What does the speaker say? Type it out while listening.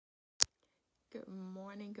Good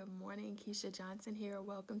morning. Keisha Johnson here.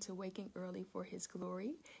 Welcome to Waking Early for His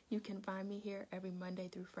Glory. You can find me here every Monday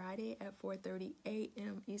through Friday at 4:30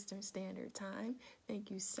 a.m. Eastern Standard Time. Thank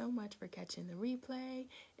you so much for catching the replay.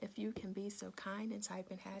 If you can be so kind and type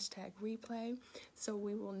in hashtag replay so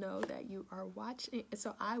we will know that you are watching,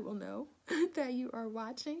 so I will know that you are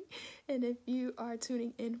watching. And if you are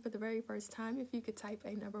tuning in for the very first time, if you could type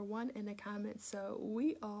a number 1 in the comments so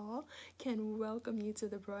we all can welcome you to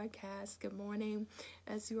the broadcast. Good morning.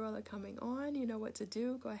 As you all are coming on, you know what to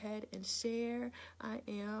do. Go ahead and share. I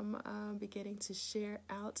am beginning to share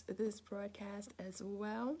out this broadcast as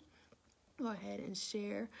well. Go ahead and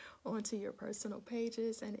share onto your personal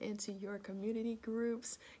pages and into your community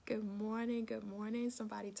groups. Good morning.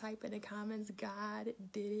 Somebody type in the comments, God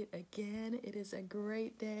did it again. It is a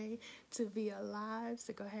great day to be alive.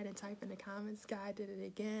 So go ahead and type in the comments, God did it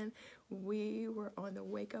again. We were on the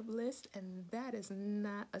wake up list, and that is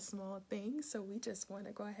not a small thing. So we just want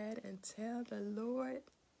to go ahead and tell the Lord,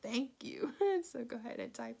 thank you. So go ahead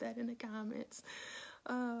and type that in the comments.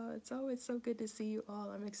 It's always so good to see you all.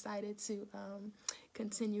 I'm excited to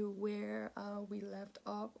continue where we left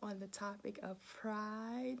off on the topic of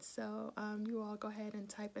pride. So you all go ahead and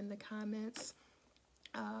type in the comments.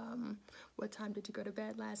 What time did you go to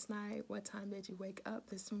bed last night? What time did you wake up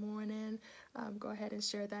this morning? Go ahead and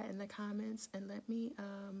share that in the comments, and let me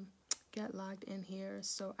get logged in here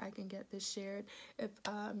so I can get this shared. If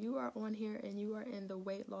you are on here and you are in the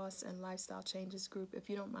weight loss and lifestyle changes group, if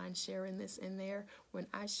you don't mind sharing this in there, when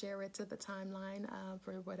I share it to the timeline,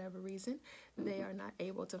 for whatever reason, they are not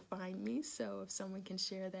able to find me. So if someone can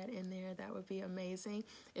share that in there, that would be amazing.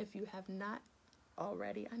 If you have not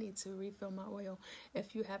already, I need to refill my oil.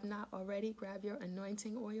 If you have not already, grab your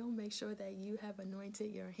anointing oil. Make sure that you have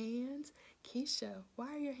anointed your hands. Keisha,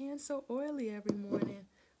 why are your hands so oily every morning?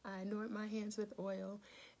 I anoint my hands with oil,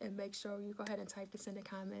 and make sure you go ahead and type this in the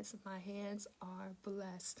comments. My hands are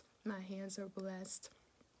blessed. My hands are blessed.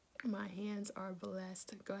 My hands are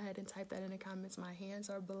blessed. Go ahead and type that in the comments. My hands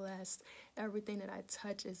are blessed. Everything that I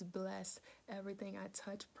touch is blessed. Everything I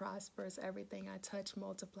touch prospers. Everything I touch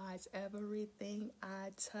multiplies. Everything I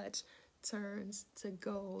touch turns to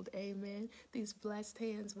gold. Amen. These blessed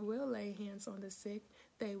hands will lay hands on the sick.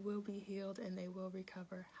 They will be healed and they will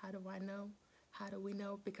recover. How do I know? How do we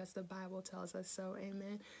know? Because the Bible tells us so.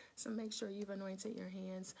 Amen. So make sure you've anointed your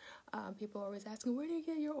hands. People are always asking, where do you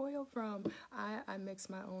get your oil from? I mix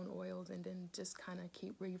my own oils and then just kind of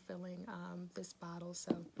keep refilling this bottle.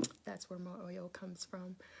 So that's where my oil comes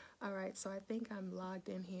from. All right. So I think I'm logged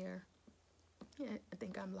in here. Yeah, I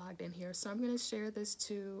think I'm logged in here. So I'm going to share this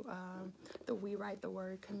to the We Write the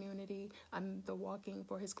Word community. I'm the Walking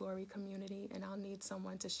for His Glory community, and I'll need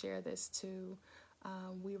someone to share this to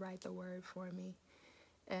We Write the Word for me.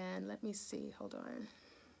 And let me see. Hold on.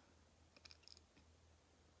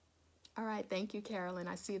 All right. Thank you, Carolyn.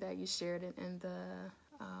 I see that you shared it in the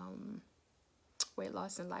Weight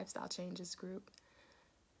Loss and Lifestyle Changes group.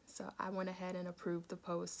 So I went ahead and approved the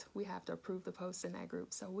post. We have to approve the post in that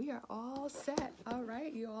group. So we are all set. All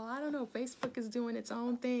right, you all. I don't know. Facebook is doing its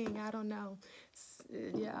own thing. I don't know.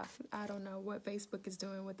 Yeah, I don't know what Facebook is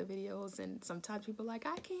doing with the videos. And sometimes people are like,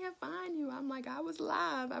 I can't find you. I'm like, I was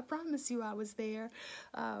live. I promise you I was there.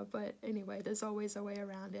 But anyway, there's always a way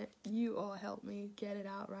around it. You all help me get it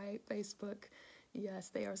out, right? Facebook. Yes,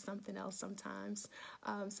 they are something else sometimes.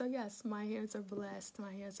 So yes, my hands are blessed.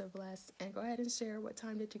 My hands are blessed. And go ahead and share, what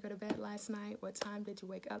time did you go to bed last night? What time did you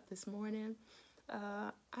wake up this morning?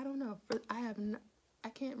 I don't know. I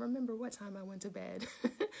can't remember what time I went to bed.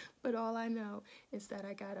 But all I know is that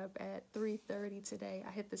I got up at 3:30 today.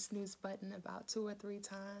 I hit the snooze button about 2 or 3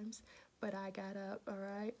 times. But I got up, all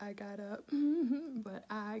right? I got up. But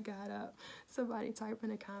I got up. Somebody type in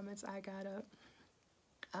the comments, I got up.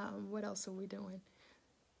 What else are we doing?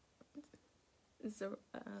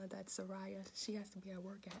 That's Soraya. She has to be at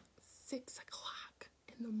work at 6 o'clock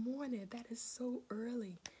in the morning. That is so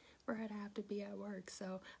early for her to have to be at work.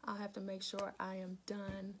 So I'll have to make sure I am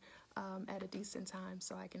done at a decent time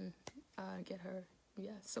so I can get her,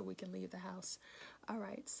 so we can leave the house. All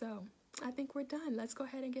right, so I think we're done. Let's go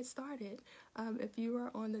ahead and get started. If you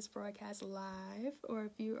are on this broadcast live, or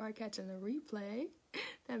if you are catching the replay,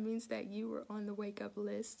 that means that you were on the wake up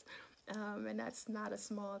list. And that's not a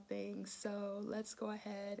small thing. So let's go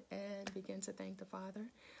ahead and begin to thank the Father.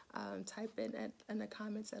 Type in the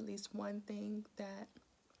comments at least one thing that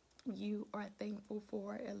you are thankful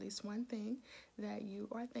for, at least one thing that you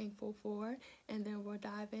are thankful for, and then we'll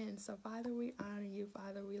dive in. So Father, we honor you.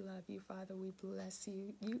 Father, we love you. Father, we bless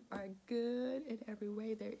you. You are good in every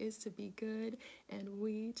way there is to be good, and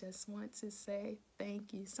we just want to say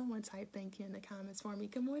thank you. Someone type thank you in the comments for me.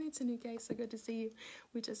 Good morning, Tanuke. So good to see you.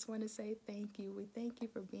 We just want to say thank you. We thank you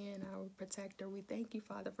for being our protector. We thank you,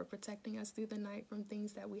 Father, for protecting us through the night from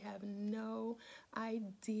things that we have no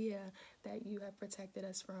idea that you have protected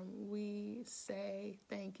us from. We say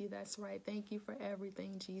thank you. That's right. Thank you for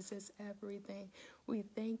everything, Jesus, everything. We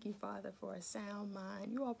thank you, Father, for a sound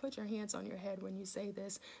mind. You all put your hands on your head when you say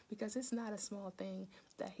this, because it's not a small thing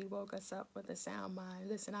that he woke us up with a sound mind.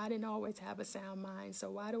 Listen, I didn't always have a sound mind,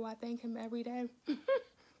 so why do I thank him every day?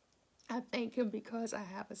 I thank him because I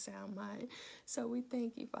have a sound mind. So we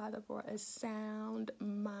thank you, Father, for a sound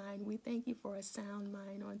mind. We thank you for a sound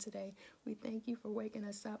mind on today. We thank you for waking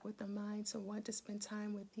us up with a mind to want to spend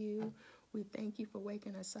time with you. We thank you for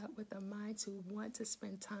waking us up with a mind to want to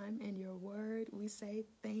spend time in your word. We say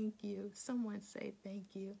thank you. Someone say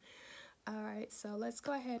thank you. All right, so let's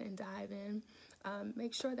go ahead and dive in.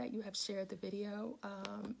 Make sure that you have shared the video.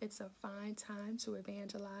 It's a fine time to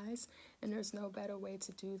evangelize, and there's no better way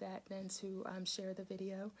to do that than to share the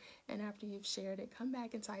video. And after you've shared it, come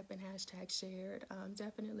back and type in #shared.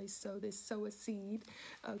 Definitely sow a seed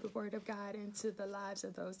of the word of God into the lives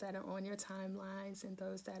of those that are on your timelines and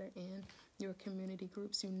those that are in your community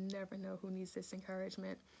groups. You never know who needs this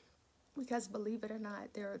encouragement. Because believe it or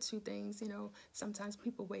not, there are two things, sometimes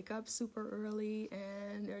people wake up super early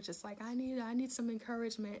and they're just like, I need some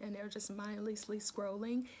encouragement, and they're just mindlessly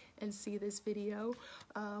scrolling and see this video.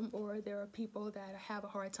 Or there are people that have a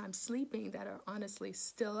hard time sleeping that are honestly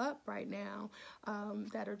still up right now,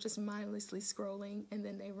 that are just mindlessly scrolling, and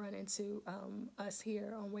then they run into us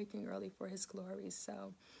here on Waking Early for His Glory.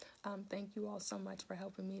 So thank you all so much for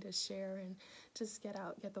helping me to share and just get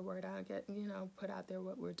the word out, put out there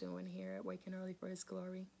what we're doing here at Waking Early for His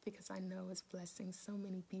Glory, because I know it's blessing so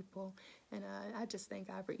many people. And I just thank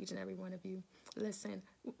God for each and every one of you. Listen,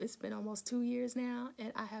 it's been almost 2 years now,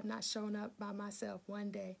 and I have not shown up by myself one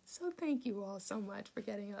day. So thank you all so much for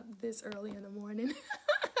getting up this early in the morning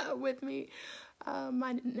with me.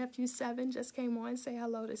 My nephew 7 just came on. Say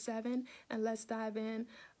hello to 7, and let's dive in.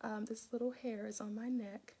 This little hair is on my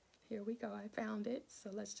neck. Here we go. I found it.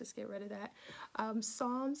 So let's just get rid of that.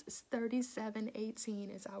 Psalms 37:18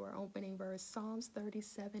 is our opening verse. Psalms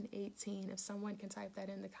 37:18. If someone can type that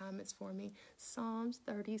in the comments for me. Psalms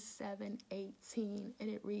 37:18. And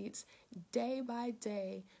it reads, "Day by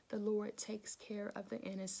day the Lord takes care of the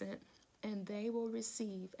innocent, and they will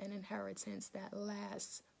receive an inheritance that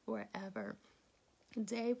lasts forever."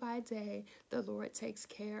 Day by day, the Lord takes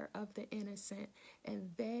care of the innocent, and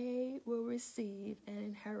they will receive an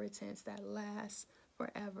inheritance that lasts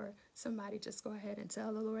forever. Somebody just go ahead and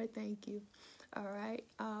tell the Lord thank you. All right.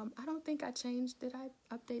 I don't think I changed. Did I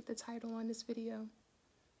update the title on this video?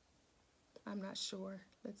 I'm not sure.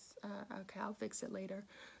 Okay, I'll fix it later.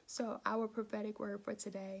 So our prophetic word for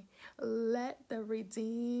today: let the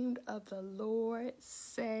redeemed of the Lord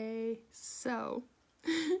say so.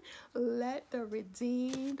 Let the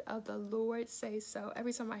redeemed of the Lord say so.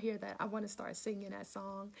 Every time I hear that, I want to start singing that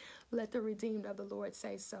song. Let the redeemed of the Lord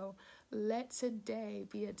say so. Let today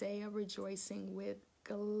be a day of rejoicing with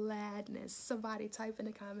gladness. Somebody type in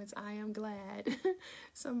the comments, I am glad.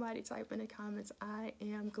 Somebody type in the comments, I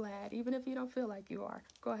am glad. Even if you don't feel like you are,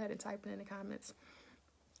 go ahead and type it in the comments.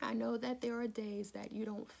 I know that there are days that you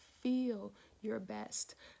don't feel your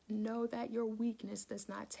best. Know that your weakness does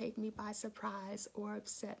not take me by surprise or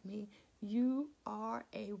upset me. You are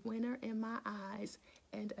a winner in my eyes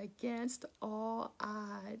and against all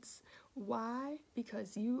odds. Why?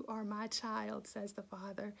 Because you are my child, says the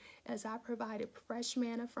Father. As I provided fresh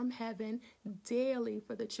manna from heaven daily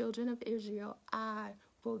for the children of Israel, I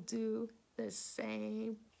will do the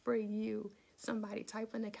same for you. Somebody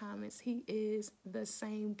type in the comments, He is the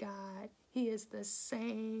same God. He is the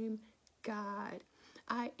same God.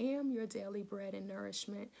 I am your daily bread and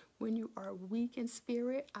nourishment. When you are weak in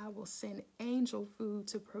spirit, I will send angel food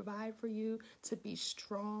to provide for you to be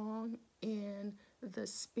strong in the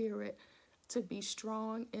spirit. To be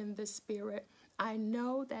strong in the spirit. I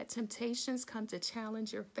know that temptations come to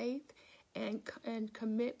challenge your faith and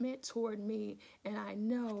commitment toward me. And I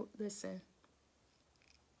know, listen,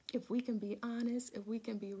 if we can be honest, if we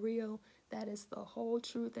can be real, that is the whole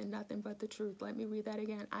truth and nothing but the truth. Let me read that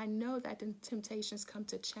again. I know that the temptations come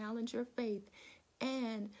to challenge your faith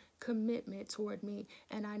and commitment toward me.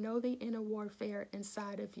 And I know the inner warfare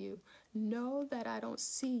inside of you. Know that I don't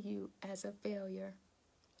see you as a failure.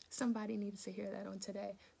 Somebody needs to hear that on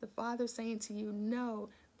today. The Father's saying to you, know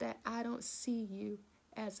that I don't see you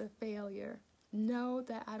as a failure. Know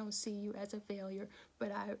that I don't see you as a failure,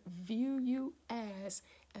 but I view you as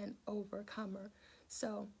an overcomer.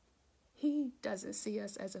 So He doesn't see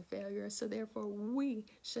us as a failure, so therefore we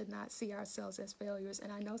should not see ourselves as failures.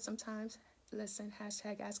 And I know sometimes, listen,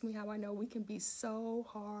 hashtag ask me how I know, we can be so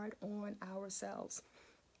hard on ourselves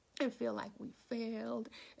and feel like we failed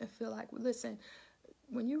and feel like, listen,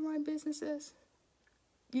 when you run businesses,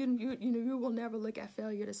 you will never look at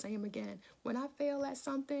failure the same again. When I fail at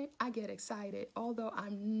something, I get excited. Although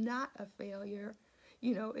I'm not a failure,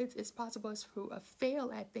 it's possible to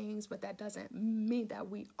fail at things, but that doesn't mean that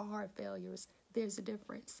we are failures. There's a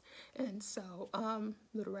difference. And so,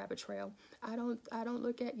 little rabbit trail, I don't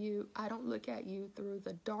look at you through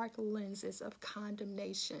the dark lenses of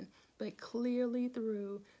condemnation, but clearly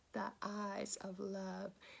through the eyes of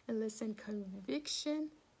love. And listen, conviction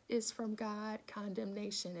is from God,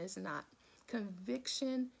 condemnation is not.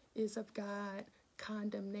 Conviction is of God,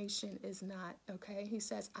 condemnation is not. Okay, he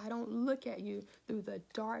says, I don't look at you through the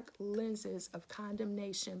dark lenses of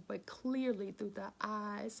condemnation, but clearly through the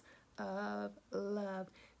eyes of love.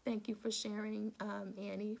 Thank you for sharing,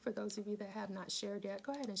 Annie. For those of you that have not shared yet,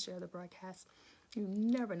 go ahead and share the broadcast. You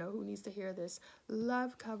never know who needs to hear this.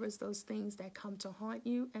 Love covers those things that come to haunt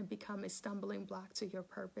you and become a stumbling block to your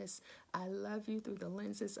purpose. I love you through the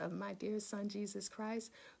lenses of my dear son, Jesus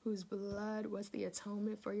Christ, whose blood was the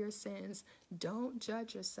atonement for your sins. Don't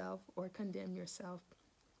judge yourself or condemn yourself.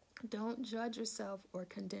 Don't judge yourself or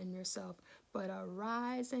condemn yourself, but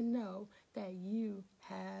arise and know that you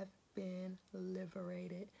have been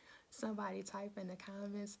liberated. Somebody type in the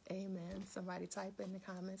comments, amen. Somebody type in the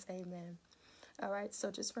comments, amen. All right, so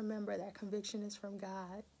just remember that conviction is from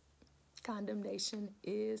God. Condemnation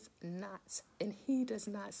is not, and he does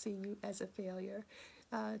not see you as a failure.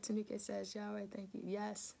 Tanika says, Yahweh, thank you.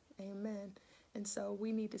 Yes, amen. And so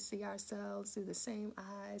we need to see ourselves through the same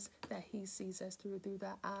eyes that he sees us through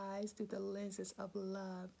the lenses of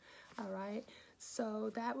love. All right,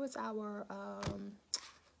 so that was our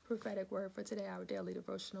prophetic word for today, our daily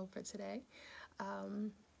devotional for today.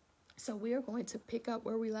 So we are going to pick up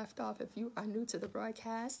where we left off. If you are new to the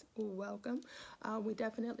broadcast, welcome. We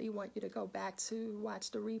definitely want you to go back to watch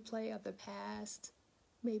the replay of the past,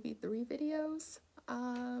 maybe 3 videos,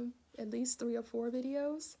 at least 3 or 4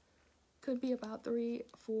 videos. Could be about 3,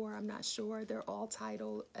 4, I'm not sure. They're all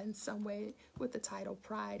titled in some way with the title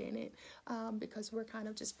Pride in it, because we're kind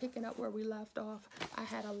of just picking up where we left off. I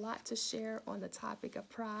had a lot to share on the topic of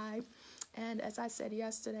pride. And as I said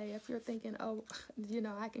yesterday, if you're thinking, oh,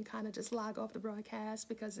 I can kind of just log off the broadcast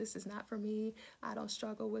because this is not for me, I don't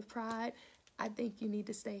struggle with pride, I think you need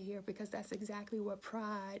to stay here, because that's exactly what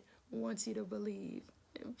pride wants you to believe.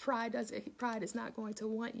 Pride is not going to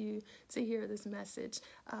want you to hear this message.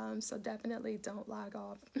 So definitely don't log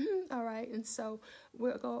off. All right. And so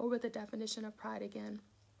we'll go over the definition of pride again.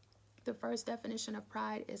 The first definition of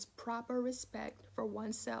pride is proper respect for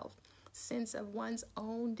oneself, sense of one's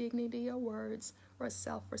own dignity or words, or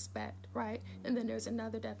self-respect, right? And then there's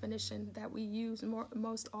another definition that we use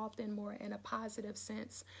most often more in a positive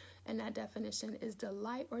sense. And that definition is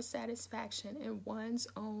delight or satisfaction in one's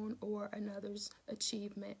own or another's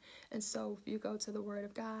achievement. And so if you go to the Word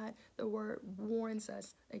of God, the Word warns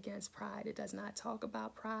us against pride. It does not talk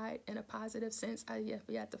about pride in a positive sense. I have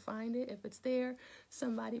yet to find it. If it's there,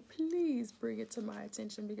 somebody please bring it to my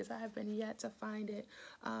attention, because I have been yet to find it.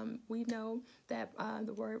 We know that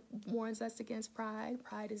the Word warns us against pride.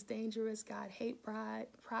 Pride is dangerous. God hates pride.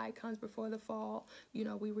 Pride comes before the fall.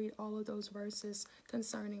 We read all of those verses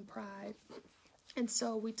concerning pride. And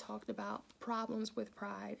so we talked about problems with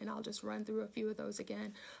pride, and I'll just run through a few of those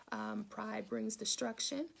again. Pride brings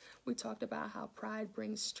destruction. We talked about how pride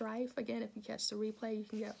brings strife. Again, if you catch the replay, you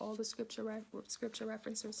can get all the scripture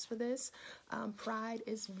references for this. Pride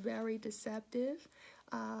is very deceptive.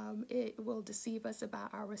 It will deceive us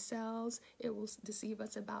about ourselves. It will deceive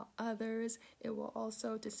us about others. It will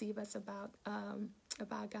also deceive us about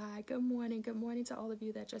God. Good morning. Good morning to all of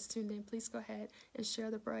you that just tuned in. Please go ahead and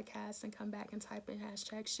share the broadcast and come back and type in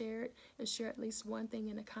hashtag shared and share at least one thing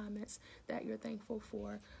in the comments that you're thankful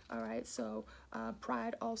for. All right. So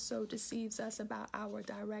pride also deceives us about our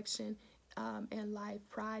direction in life.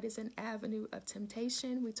 Pride is an avenue of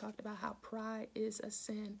temptation. We talked about how pride is a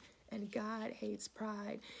sin, and God hates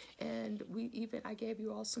pride. And I gave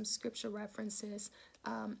you all some scripture references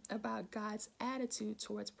about God's attitude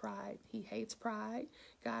towards pride. He hates pride.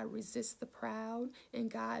 God resists the proud, and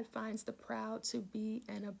God finds the proud to be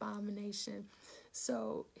an abomination.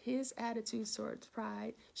 So his attitude towards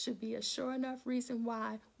pride should be a sure enough reason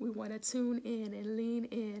why we want to tune in and lean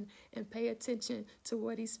in and pay attention to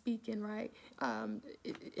what he's speaking, right,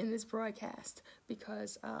 in this broadcast,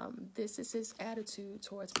 because this is his attitude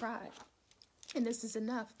towards pride. And this is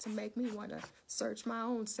enough to make me want to search my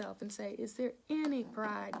own self and say, is there any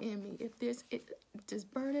pride in me? If there's, just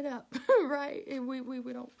burn it up, right? And we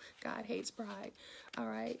don't, God hates pride, all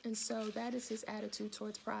right? And so that is his attitude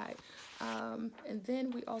towards pride. And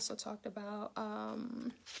then we also talked about,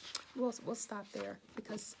 we'll stop there,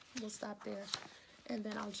 because we'll stop there. And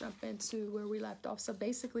then I'll jump into where we left off. So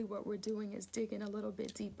basically what we're doing is digging a little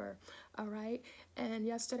bit deeper, all right? And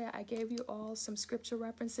yesterday I gave you all some scripture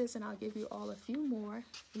references, and I'll give you all a few more.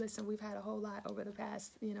 Listen, we've had a whole lot over the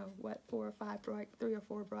past, 3 or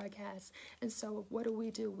 4 broadcasts. And so what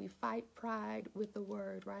do? We fight pride with the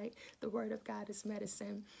word, right? The word of God is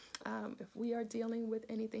medicine. If we are dealing with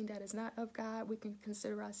anything that is not of God, we can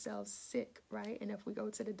consider ourselves sick, right? And if we go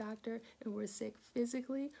to the doctor and we're sick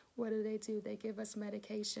physically, what do? They give us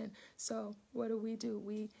medication. So what do?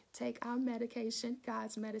 We take our medication,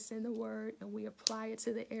 God's medicine, the word, and we apply it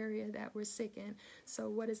to the area that we're sick in. So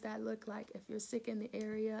what does that look like? If you're sick in the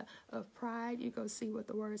area of pride, you go see what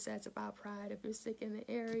the word says about pride. If you're sick in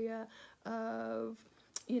the area of,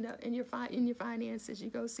 in your finances,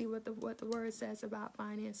 you go see what the word says about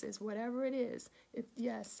finances. Whatever it is,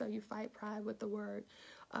 so you fight pride with the word.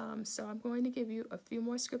 So I'm going to give you a few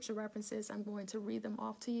more scripture references. I'm going to read them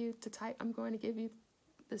off to you to type. I'm going to give you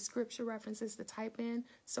the scripture references to type in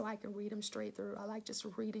so I can read them straight through. I like just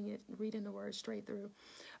reading the word straight through.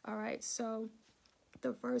 All right, so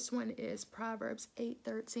the first one is Proverbs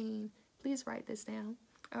 8:13. Please write this down.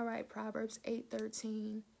 All right, Proverbs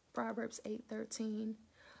 8:13. Proverbs 8:13.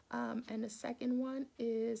 And the second one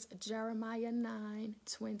is Jeremiah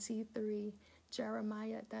 9:23.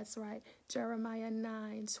 Jeremiah, that's right, Jeremiah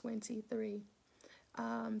 9:23.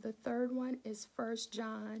 The third one is 1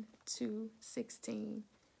 John 2:16.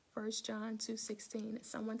 1 John 2:16.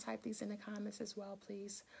 Someone type these in the comments as well,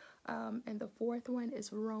 please. And the fourth one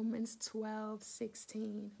is Romans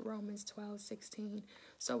 12:16. Romans 12:16.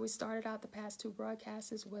 So we started out the past 2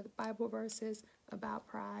 broadcasts with Bible verses about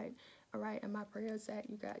pride. All right, and my prayer is that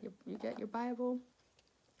you get your Bible,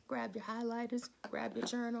 grab your highlighters, grab your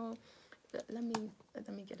journal. Let me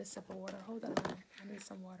get a sip of water. Hold on, I need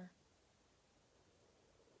some water.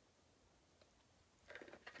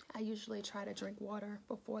 I usually try to drink water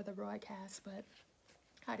before the broadcast, but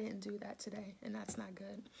I didn't do that today, and that's not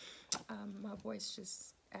good. My voice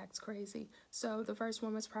just acts crazy. So the first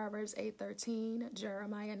one was Proverbs 8:13,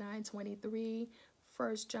 Jeremiah 9:23,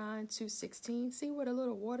 1 John 2:16. See what a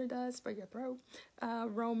little water does for your throat?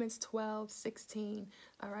 Romans 12:16.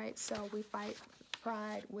 All right, so we fight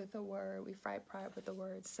pride with the word. We fight pride with the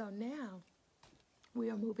word. So now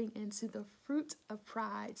we are moving into the fruit of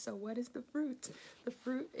pride. So what is the fruit? The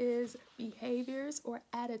fruit is behaviors or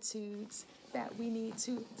attitudes that we need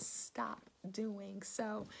to stop doing.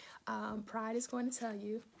 So pride is going to tell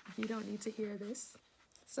you don't need to hear this.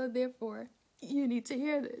 So therefore, you need to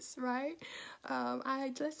hear this, right?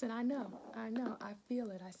 I know, I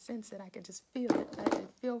feel it, I sense it, I can just feel it. I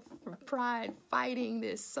feel pride fighting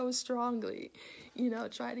this so strongly,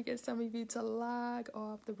 trying to get some of you to log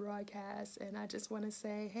off the broadcast, and I just want to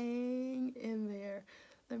say, hang in there.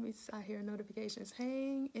 I hear notifications,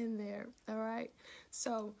 hang in there, all right?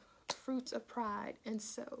 So, fruits of pride. And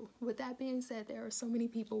so with that being said, there are so many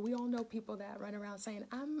people, we all know people that run around saying,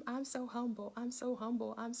 I'm so humble, I'm so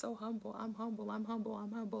humble, I'm so humble, I'm humble, I'm humble,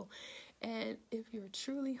 I'm humble. And if you're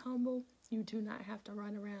truly humble, you do not have to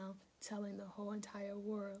run around telling the whole entire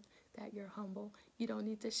world that you're humble. You don't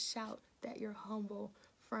need to shout that you're humble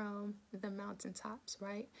from the mountaintops,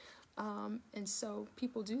 right? And so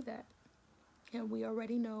people do that. And we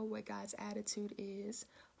already know what God's attitude is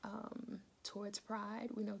towards pride.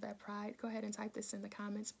 We know that pride, go ahead and type this in the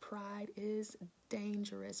comments, pride is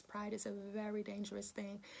dangerous. Pride is a very dangerous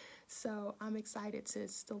thing. So I'm excited to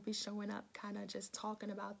still be showing up, kind of just talking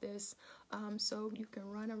about this. So you can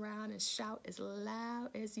run around and shout as loud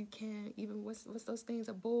as you can. Even what's those things,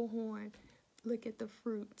 a bullhorn. Look at the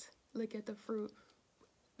fruit. Look at the fruit.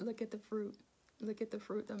 Look at the fruit. Look at the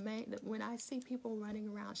fruit. When I see people running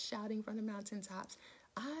around shouting from the mountaintops,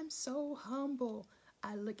 I'm so humble,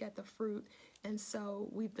 I look at the fruit. And so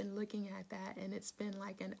we've been looking at that, and it's been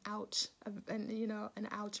like an ouch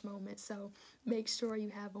moment. So make sure you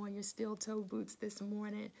have on your steel toe boots this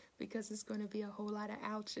morning, because it's going to be a whole lot of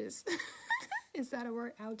ouches. Is that a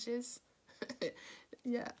word, ouches?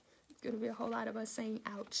 Yeah, it's going to be a whole lot of us saying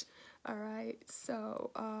ouch. All right, so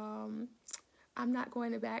I'm not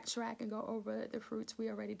going to backtrack and go over the fruits we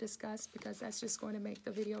already discussed, because that's just going to make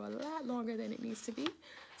the video a lot longer than it needs to be.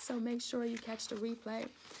 So make sure you catch the replay,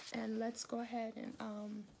 and let's go ahead and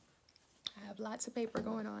I have lots of paper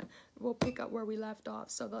going on. We'll pick up where we left off.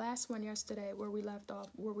 So the last one yesterday where we left off,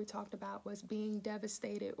 where we talked about was being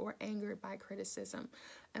devastated or angered by criticism.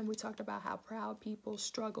 And we talked about how proud people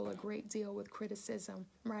struggle a great deal with criticism,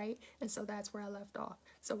 right? And so that's where I left off.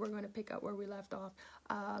 So we're going to pick up where we left off.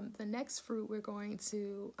 The next fruit we're going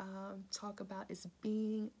to talk about is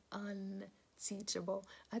being unteachable.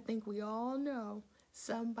 I think we all know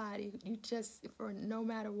somebody, you just, for no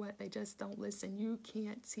matter what, they just don't listen. You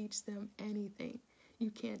can't teach them anything.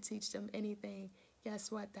 You can't teach them anything. Guess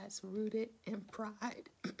what? That's rooted in pride.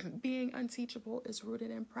 Being unteachable is rooted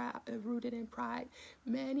in pride.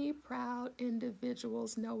 Many proud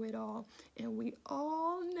individuals know it all. And we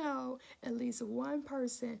all know at least one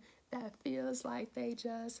person that feels like they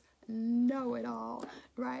just know it all,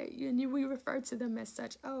 right? And we refer to them as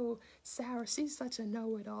such. Oh, Sarah, she's such a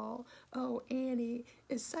know-it-all. Oh, Annie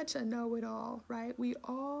is such a know-it-all, right? We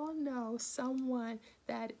all know someone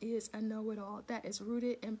that is a know-it-all, that is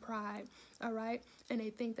rooted in pride, all right? And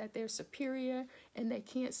they think that they're superior and they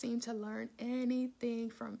can't seem to learn anything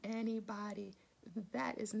from anybody.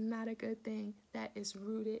 That is not a good thing. That is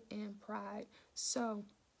rooted in pride. So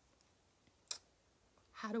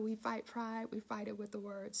how do we fight pride? We fight it with the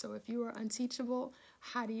word. So if you are unteachable,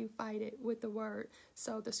 how do you fight it? With the word.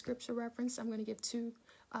 So the scripture reference, I'm going to give two.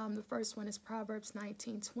 The first one is Proverbs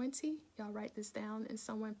 19:20. Y'all write this down, and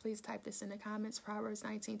someone please type this in the comments. Proverbs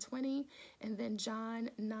 19:20, and then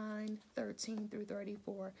John 9:13 through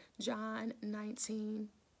 34. John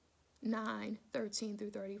 19:13 through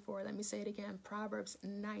 34. Let me say it again. Proverbs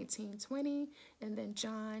 19:20, and then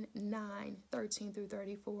John 9:13 through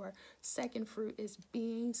 34. Second fruit is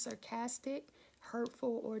being sarcastic,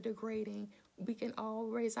 hurtful, or degrading. We can all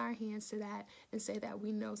raise our hands to that and say that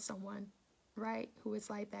we know someone, right, who is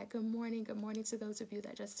like that. Good morning. Good morning to those of you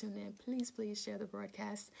that just tuned in. Please share the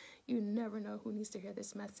broadcast. You never know who needs to hear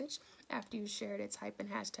this message. After you shared it, type in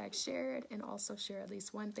 #shared and also share at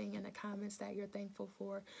least one thing in the comments that you're thankful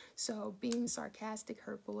for. So being sarcastic,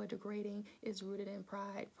 hurtful, or degrading is rooted in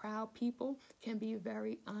pride. Proud people can be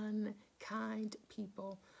very unkind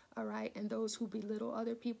people. All right. And those who belittle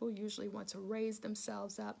other people usually want to raise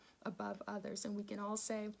themselves up above others. And we can all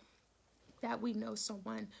say that we know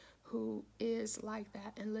someone who is like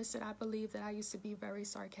that. And listen, I believe that I used to be very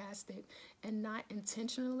sarcastic and not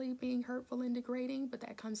intentionally being hurtful and degrading, but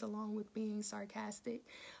that comes along with being sarcastic.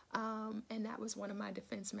 And that was one of my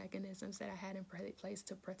defense mechanisms that I had in place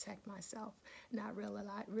to protect myself, not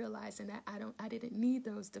realizing that I didn't need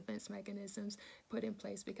those defense mechanisms put in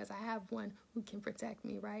place because I have one who can protect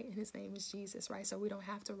me, right? And his name is Jesus, right? So we don't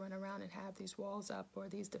have to run around and have these walls up or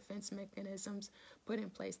these defense mechanisms put in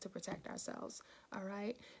place to protect ourselves, all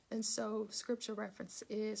right? And so scripture reference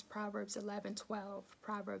is Proverbs 11:12.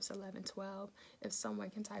 Proverbs 11:12. If someone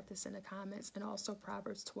can type this in the comments, and also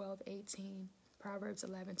Proverbs 12:18. Proverbs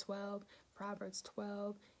 11:12, Proverbs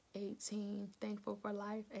 12:18. Thankful for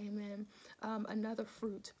life. Amen. Another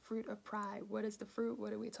fruit of pride. What is the fruit?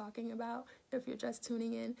 What are we talking about? If you're just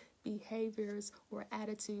tuning in, behaviors or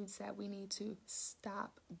attitudes that we need to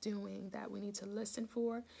stop doing, that we need to listen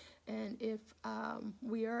for. And if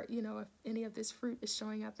we are, if any of this fruit is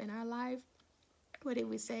showing up in our life, what did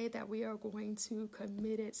we say? That we are going to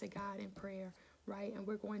commit it to God in prayer, right? And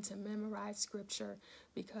we're going to memorize scripture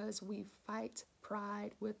because we fight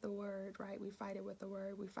pride with the word, right? We fight it with the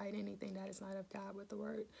word. We fight anything that is not of God with the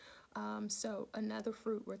word. So another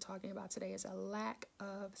fruit we're talking about today is a lack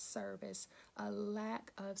of service, a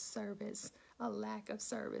lack of service, a lack of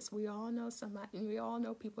service. We all know somebody, we all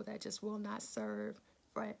know people that just will not serve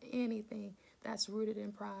for anything. That's rooted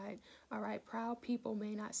in pride. All right. Proud people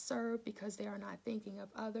may not serve because they are not thinking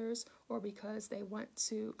of others or because they want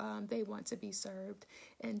to be served.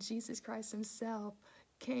 And Jesus Christ himself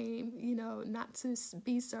came, not to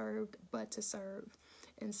be served, but to serve.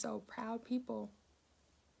 And so proud people,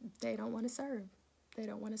 they don't want to serve. They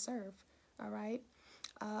don't want to serve. All right.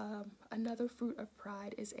 Another fruit of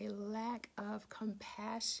pride is a lack of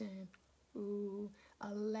compassion. Ooh,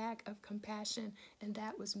 a lack of compassion. And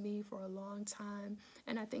that was me for a long time.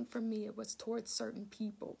 And I think for me, it was towards certain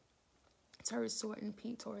people. Towards certain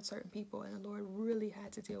people. And the Lord really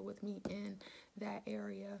had to deal with me in that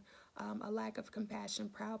area. A lack of compassion.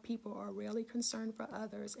 Proud people are rarely concerned for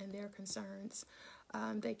others and their concerns.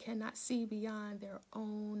 They cannot see beyond their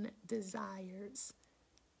own desires.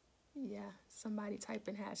 Yeah, somebody type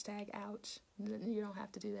in #ouch. You don't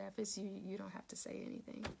have to do that. If it's you, you don't have to say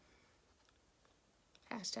anything.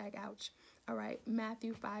 #ouch. All right,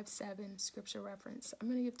 Matthew 5:7 scripture reference. I'm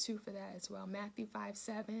going to give two for that as well. Matthew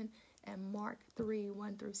 5:7 and Mark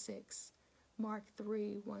 3:1 through 6. Mark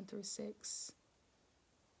 3:1 through 6.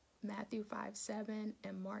 Matthew 5:7,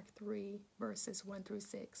 and Mark 3, verses 1 through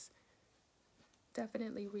 6.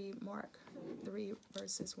 Definitely read Mark 3,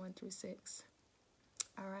 verses 1 through 6.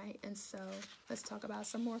 All right, and so let's talk about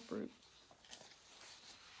some more fruit.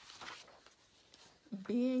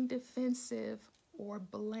 Being defensive or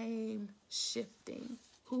blame shifting.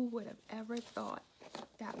 Who would have ever thought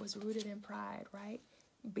that was rooted in pride, right?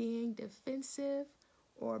 Being defensive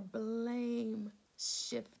or blame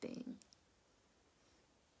shifting.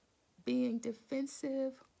 Being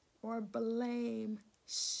defensive or blame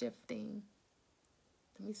shifting.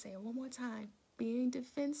 Let me say it one more time. Being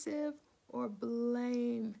defensive or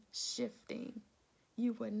blame shifting.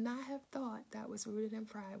 You would not have thought that was rooted in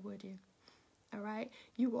pride, would you? All right.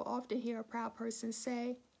 You will often hear a proud person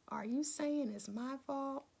say, "Are you saying it's my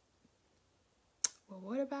fault?" Well,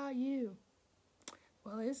 what about you?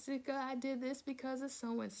 Well, it's because I did this because of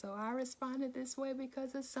so-and-so. I responded this way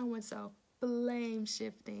because of so-and-so. Blame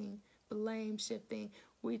shifting. Blame shifting.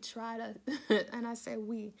 We try to, and I say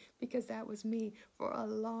we because that was me for a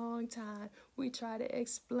long time. We try to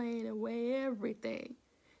explain away everything.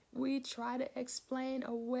 We try to explain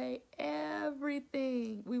away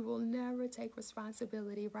everything. We will never take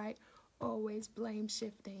responsibility, right? Always blame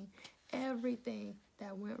shifting. Everything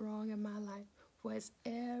that went wrong in my life was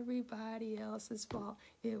everybody else's fault.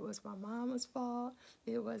 It was my mama's fault.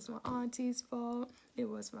 It was my auntie's fault. It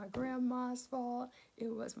was my grandma's fault.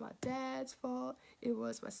 It was my dad's fault. It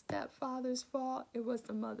was my stepfather's fault. It was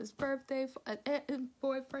the mother's birthday,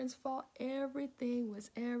 boyfriend's fault. Everything was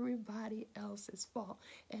everybody else's fault.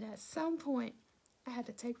 And at some point, I had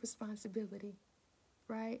to take responsibility,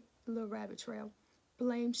 right? Little rabbit trail.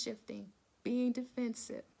 Blame shifting. Being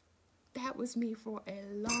defensive. That was me for a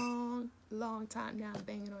long time. Now I'm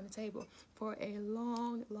banging on the table. For a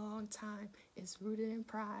long time. It's rooted in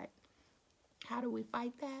pride. How do we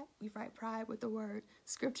fight that? We fight pride with the word.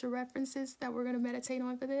 Scripture references that we're going to meditate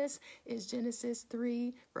on for this is Genesis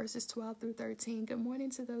 3, verses 12 through 13. Good morning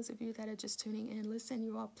to those of you that are just tuning in. Listen,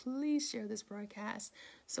 you all, please share this broadcast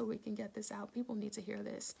so we can get this out. People need to hear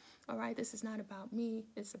this. All right? This is not about me.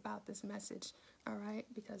 It's about this message. All right?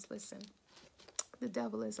 Because listen, the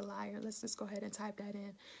devil is a liar. Let's just go ahead and type that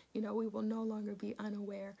in. You know, we will no longer be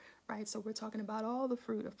unaware, right? So we're talking about all the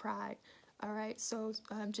fruit of pride. All right, so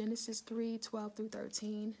Genesis 3, 12 through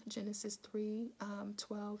 13. Genesis 3,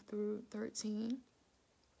 12 through 13.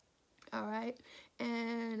 All right,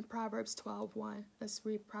 and Proverbs 12:1. Let's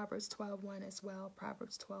read Proverbs 12:1 as well.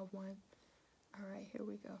 Proverbs 12:1. All right, here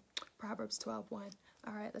we go. Proverbs 12:1.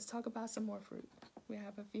 All right, let's talk about some more fruit. We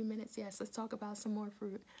have a few minutes. Yes, let's talk about some more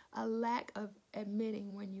fruit. A lack of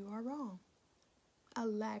admitting when you are wrong. A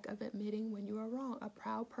lack of admitting when you are wrong. A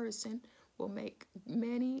proud person will make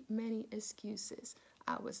many excuses.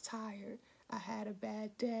 I was tired. I had a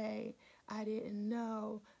bad day. I didn't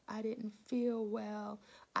know. I didn't feel well.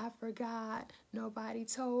 I forgot. Nobody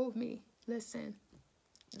told me. Listen,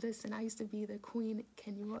 I used to be the queen.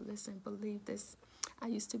 Can you all listen? Believe this. I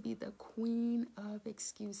used to be the queen of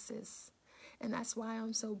excuses. And that's why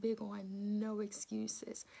I'm so big on no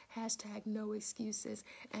excuses. Hashtag no excuses.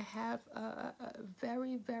 And have a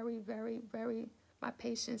very, my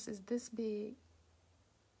patience is this big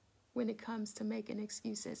when it comes to making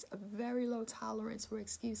excuses. A very low tolerance for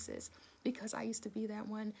excuses. Because I used to be that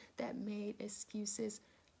one that made excuses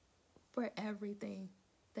for everything.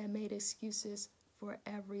 That made excuses for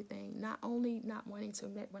everything. Not only not wanting to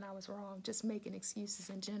admit when I was wrong, just making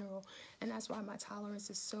excuses in general. And that's why my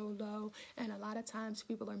tolerance is so low. And a lot of times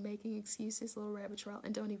people are making excuses, little rabbit trail,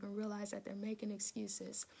 and don't even realize that they're making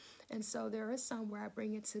excuses. And so there is some where I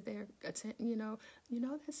bring it to their attention, you know,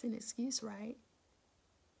 that's an excuse, right?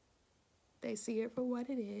 They see it for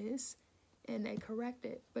what it is and they correct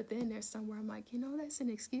it. But then there's somewhere I'm like, that's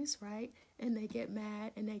an excuse, right? And they get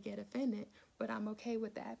mad and they get offended. But I'm okay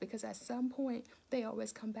with that because at some point they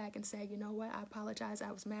always come back and say, you know what, I apologize,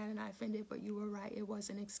 I was mad and I offended, but you were right, it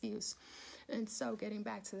was an excuse. And so getting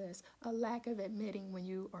back to this, a lack of admitting when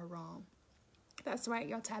you are wrong. That's right,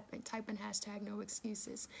 y'all typing hashtag no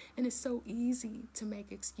excuses. And it's so easy to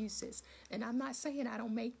make excuses. And I'm not saying I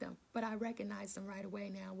don't make them, but I recognize them right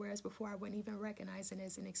away now, whereas before I wouldn't even recognize it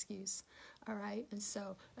as an excuse. All right, and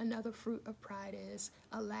so another fruit of pride is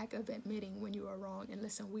a lack of admitting when you are wrong. And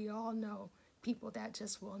listen, we all know people that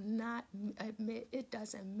just will not admit. It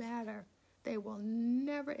doesn't matter. They will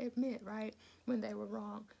never admit, right, when they were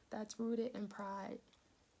wrong. That's rooted in pride.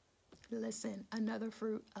 Listen, another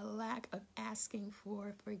fruit, a lack of asking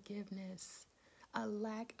for forgiveness. A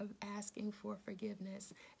lack of asking for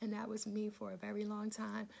forgiveness. And that was me for a very long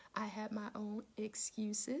time. I had my own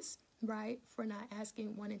excuses. right, for not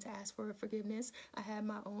wanting to ask for forgiveness. I had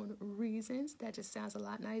my own reasons. That just sounds a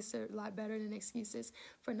lot nicer, a lot better than excuses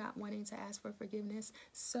for not wanting to ask for forgiveness.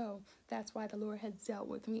 So that's why the Lord has dealt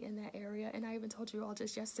with me in that area. And I even told you all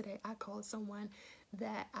just yesterday, I called someone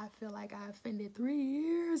that I feel like I offended 3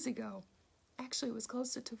 years ago. Actually, it was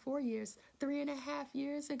closer to 4 years, 3.5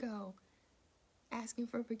 years ago, asking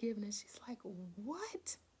for forgiveness. She's like,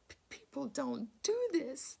 what? People don't do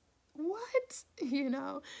this. What?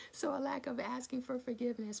 So a lack of asking for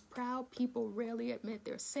forgiveness. Proud people rarely admit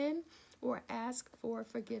their sin or ask for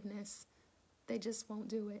forgiveness. They just won't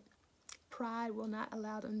do it. Pride will not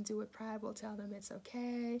allow them to do it. Pride will tell them it's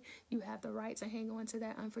okay. You have the right to hang on to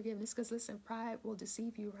that unforgiveness. Because listen, pride will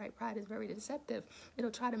deceive you, right? Pride is very deceptive. It'll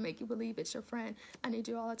try to make you believe it's your friend. I need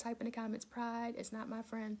you all to type in the comments, pride is not my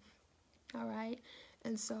friend. All right?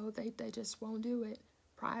 And so they just won't do it.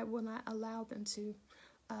 Pride will not allow them to.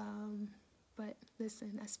 But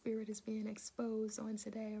listen, that spirit is being exposed on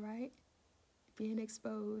today, right? Being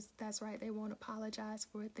exposed. That's right. They won't apologize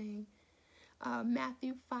for a thing.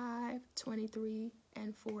 Matthew 5:23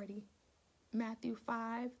 and 40. Matthew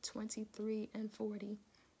 5:23 and 40.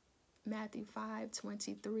 Matthew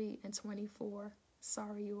 5:23 and 24.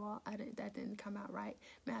 Sorry, you all. That didn't come out right.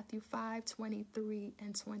 Matthew 5:23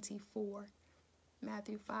 and 24.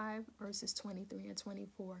 Matthew 5 verses 23 and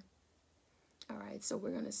 24. All right, so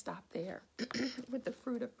we're going to stop there with the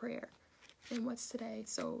fruit of prayer. And what's today?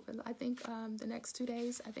 So I think the next 2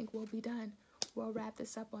 days, I think we'll be done. We'll wrap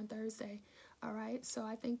this up on Thursday. All right, so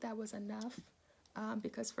I think that was enough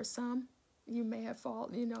because for some, you may have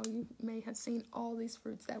you may have seen all these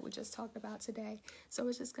fruits that we just talked about today. So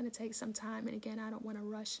it's just going to take some time. And again, I don't want to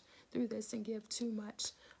rush through this and give too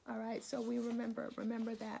much. All right, so we remember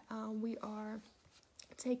that we are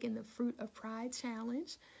taking the Fruit of Pride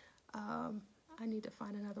challenge. I need to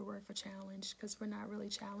find another word for challenge because we're not really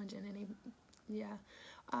challenging any. Yeah.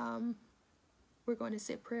 We're going to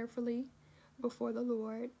sit prayerfully before the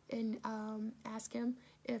Lord and ask him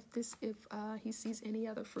if he sees any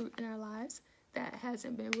other fruit in our lives that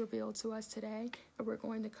hasn't been revealed to us today. And we're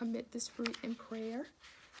going to commit this fruit in prayer.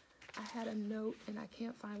 I had a note and I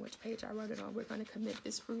can't find which page I wrote it on. We're going to commit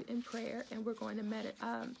this fruit in prayer and we're going to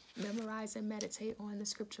memorize and meditate on the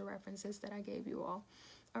scripture references that I gave you all.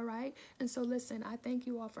 All right. And so, listen, I thank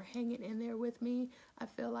you all for hanging in there with me. I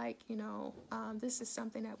feel like, this is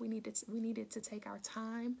something that we needed to take our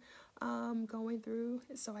time going through.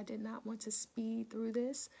 So I did not want to speed through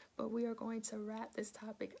this, but we are going to wrap this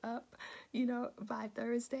topic up, by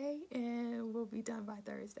Thursday, and we'll be done by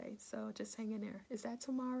Thursday. So just hang in there. Is that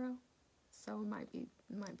tomorrow? So it might be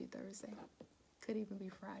Thursday. Could even be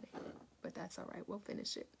Friday, but that's all right. We'll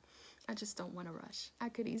finish it. I just don't want to rush. I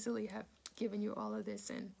could easily have given you all of this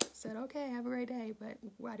and said, okay, have a great day, but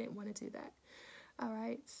I didn't want to do that. All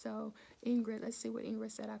right, so Ingrid, let's see what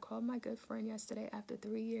Ingrid said. I called my good friend yesterday after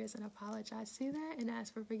 3 years and apologized. See that? And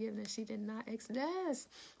asked for forgiveness. She did not. Yes,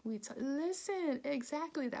 listen,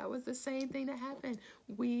 exactly. That was the same thing that happened.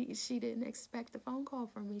 She didn't expect a phone call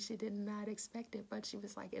from me. She did not expect it, but she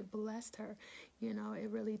was like, it blessed her. It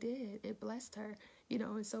really did. It blessed her.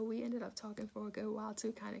 And so we ended up talking for a good while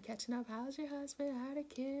too, kind of catching up. How's your husband? How are the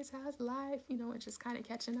kids? How's life? And just kind of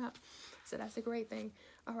catching up. So that's a great thing.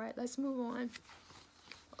 All right, let's move on.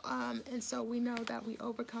 And so we know that we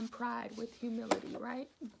overcome pride with humility, right?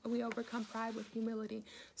 We overcome pride with humility.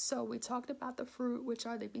 So we talked about the fruit, which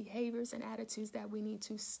are the behaviors and attitudes that we need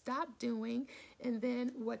to stop doing. And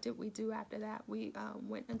then what did we do after that? We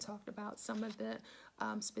went and talked about some of the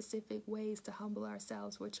specific ways to humble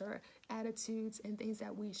ourselves, which are attitudes and things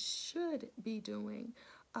that we should be doing.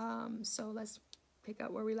 So let's pick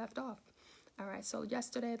up where we left off. All right, so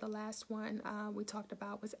yesterday, the last one we talked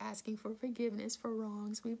about was asking for forgiveness for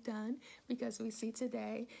wrongs we've done, because we see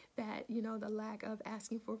today that, the lack of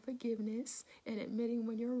asking for forgiveness and admitting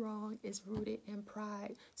when you're wrong is rooted in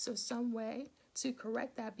pride. So some way to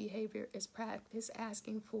correct that behavior is practice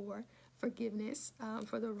asking for forgiveness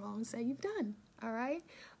for the wrongs that you've done. All right,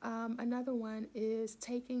 another one is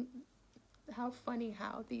how funny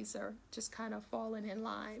how these are just kind of falling in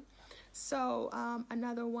line. So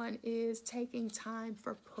another one is taking time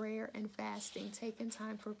for prayer and fasting,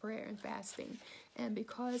 And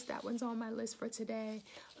because that one's on my list for today,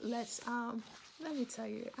 let me tell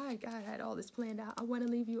you, I had all this planned out. I want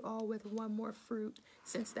to leave you all with one more fruit,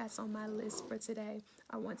 since that's on my list for today.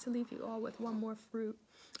 I want to leave you all with one more fruit.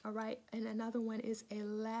 All right. And another one is a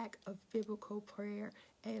lack of biblical prayer.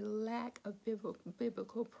 A lack of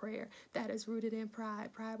biblical prayer that is rooted in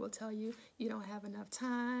pride. Pride will tell you you don't have enough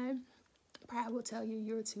time. Pride will tell you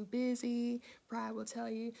you're too busy. Pride will tell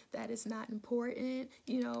you that it's not important.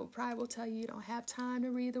 Pride will tell you don't have time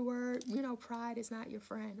to read the word. Pride is not your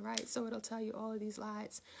friend, right? So it'll tell you all of these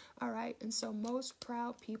lies, all right? And so most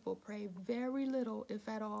proud people pray very little, if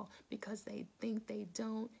at all, because they think they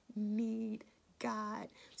don't need God.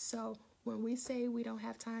 So when we say we don't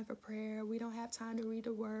have time for prayer, we don't have time to read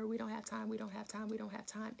the word, we don't have time,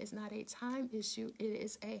 it's not a time issue. It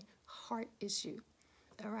is a heart issue.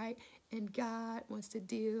 All right. And God wants to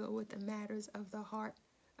deal with the matters of the heart.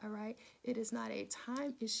 All right. It is not a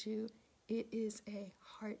time issue. It is a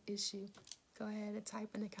heart issue. Go ahead and type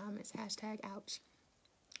in the comments, #ouch.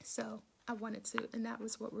 So I wanted to, and that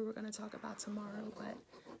was what we were going to talk about tomorrow, but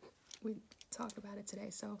we talk about it today.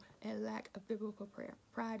 So a lack of biblical prayer.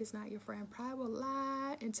 Pride is not your friend. Pride will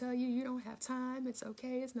lie and tell you you don't have time. It's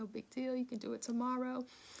okay. It's no big deal. You can do it tomorrow.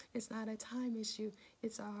 It's not a time issue.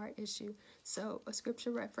 It's a heart issue. So a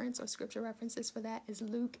scripture reference or scripture references for that is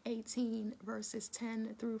Luke 18 verses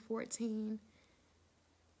 10 through 14.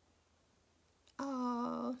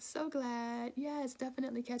 Oh, so glad. Yes,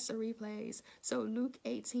 definitely catch the replays. So Luke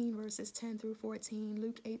 18 verses 10 through 14.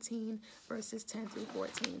 Luke 18 verses 10 through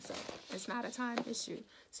 14. So it's not a time issue.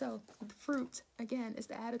 So fruit, again, is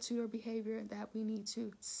the attitude or behavior that we need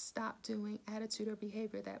to stop doing. Attitude or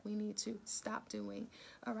behavior that we need to stop doing.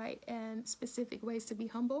 All right. And specific ways to be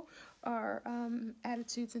humble are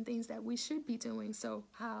attitudes and things that we should be doing. So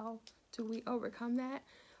how do we overcome that?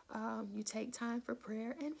 You take time for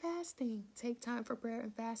prayer and fasting. Take time for prayer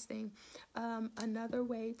and fasting. Another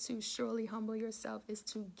way to surely humble yourself is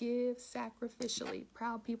to give sacrificially.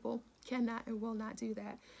 Proud people cannot and will not do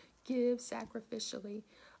that. Give sacrificially.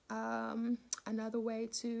 Another way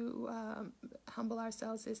to humble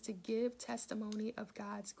ourselves is to give testimony of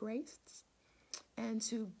God's grace and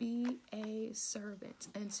to be a servant.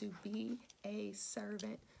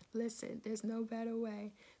 Listen, there's no better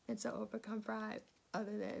way than to overcome pride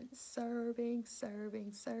other than serving,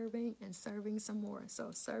 and serving some more. So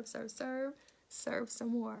serve some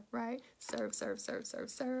more, right? Serve some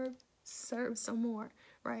more,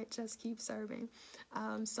 right? Just keep serving.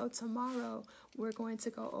 So tomorrow we're going to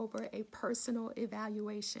go over a personal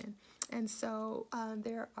evaluation. And so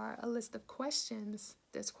there are a list of questions.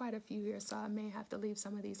 There's quite a few here, so I may have to leave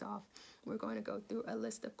some of these off. We're going to go through a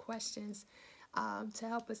list of questions to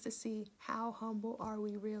help us to see how humble are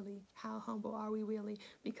we really?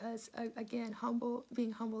 Because again,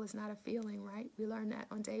 being humble is not a feeling, right? We learned that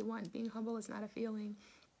on day one. Being humble is not a feeling.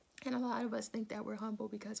 And a lot of us think that we're humble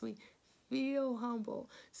because we feel humble.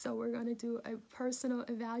 So we're going to do a personal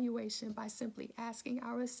evaluation by simply asking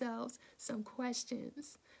ourselves some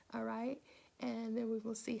questions. All right. And then we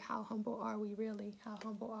will see how humble are we really?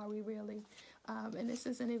 And this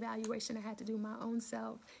is an evaluation I had to do my own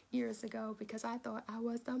self years ago because I thought I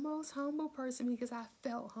was the most humble person because I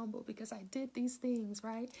felt humble because I did these things,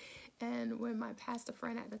 right? And when my pastor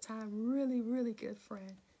friend at the time, really, really good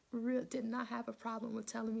friend, did not have a problem with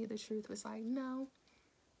telling me the truth, was like, no,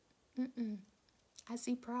 I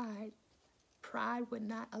see pride. Pride would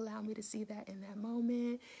not allow me to see that in that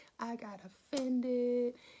moment. I got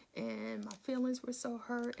offended and my feelings were so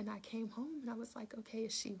hurt, and I came home and I was like, okay,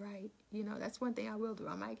 is she right? That's one thing I will do.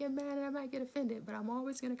 I might get mad and I might get offended, but I'm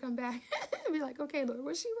always going to come back and be like, okay, Lord,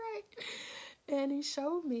 was she right? And he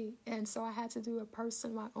showed me. And so I had to do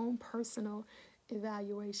my own personal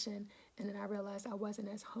evaluation. And then I realized I wasn't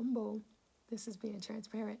as humble. This is being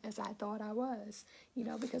transparent as I thought I was,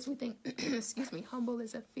 because we think, excuse me, humble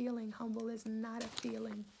is a feeling. Humble is not a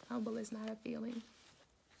feeling.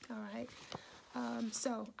 All right.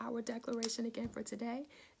 So our declaration again for today,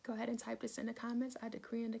 go ahead and type this in the comments. I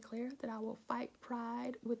decree and declare that I will fight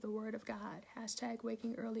pride with the word of God.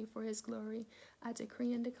 #waking early for his glory. I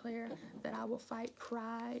decree and declare that I will fight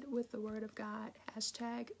pride with the word of God.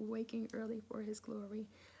 #waking early for his glory.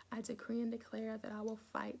 I decree and declare that I will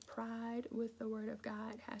fight pride with the word of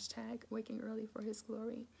God. #waking early for his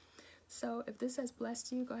glory. So if this has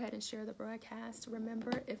blessed you, go ahead and share the broadcast.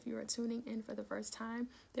 Remember, if you are tuning in for the first time,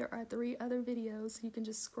 there are 3 other videos. You can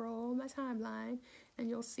just scroll my timeline and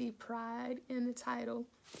you'll see pride in the title.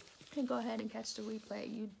 And go ahead and catch the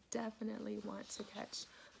replay. You definitely want to catch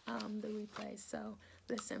the replay. So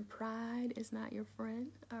listen, pride is not your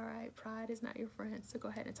friend. All right, pride is not your friend. So go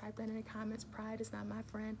ahead and type that in the comments. Pride is not my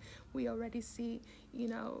friend. We already see,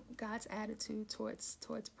 God's attitude towards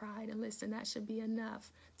pride. And listen, that should be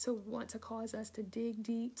enough to want to cause us to dig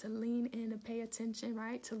deep, to lean in and pay attention,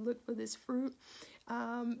 right? To look for this fruit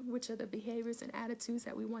which are the behaviors and attitudes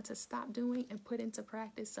that we want to stop doing and put into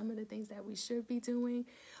practice some of the things that we should be doing.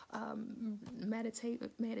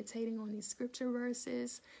 Meditating on these scripture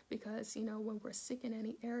verses, because, when we're sick in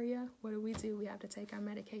any area, what do? We have to take our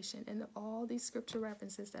medication. And all these scripture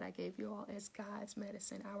references that I gave you all as God's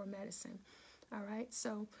medicine, our medicine. All right.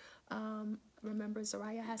 So remember,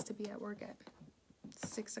 Zariah has to be at work at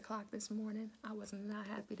 6 o'clock this morning. I was not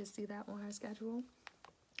happy to see that on our schedule.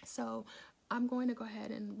 So I'm going to go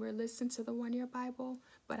ahead and we're listening to the 1 Year Bible,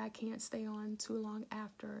 but I can't stay on too long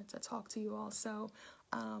after to talk to you all. So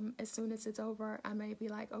as soon as it's over, I may be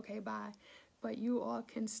like, okay, bye. But you all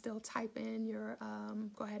can still type in your,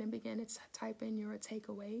 go ahead and begin to type in your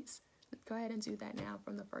takeaways. Go ahead and do that now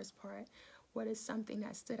from the first part. What is something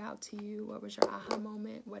that stood out to you? What was your aha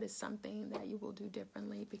moment? What is something that you will do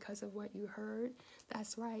differently because of what you heard?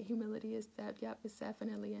 That's right. Humility is that. Yep, it's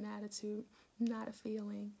definitely an attitude, not a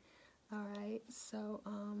feeling. All right. So,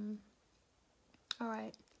 all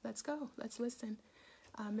right, let's go. Let's listen.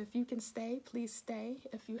 If you can stay, please stay.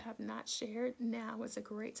 If you have not shared, now is a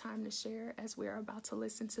great time to share as we are about to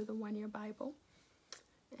listen to the 1 Year Bible.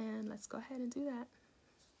 And let's go ahead and do that.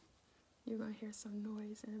 You're going to hear some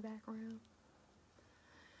noise in the background.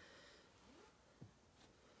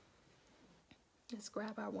 Let's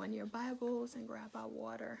grab our 1 Year Bibles and grab our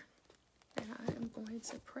water. And I am going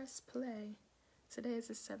to press play. Today is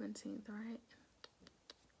the 17th, right?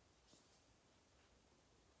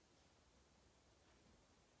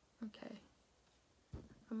 Okay.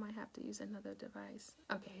 I might have to use another device.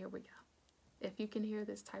 Okay, here we go. If you can hear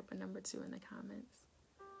this, type a number 2 in the comments.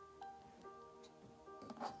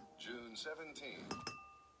 June 17th.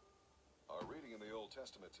 Our reading in the Old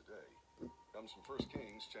Testament today comes from 1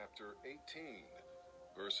 Kings chapter 18,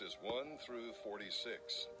 verses 1 through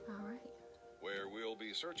 46. All right. Where we'll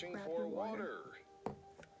be searching Grab for your water.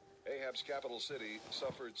 Ahab's capital city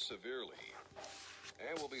suffered severely,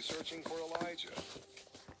 and will be searching for Elijah.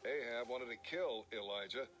 Ahab wanted to kill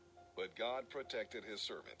Elijah, but God protected his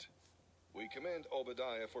servant. We commend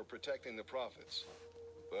Obadiah for protecting the prophets,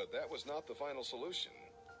 but that was not the final solution.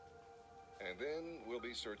 And then we'll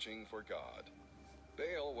be searching for God.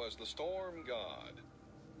 Baal was the storm god,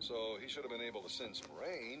 so he should have been able to send some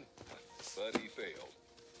rain, but he failed.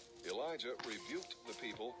 Elijah rebuked the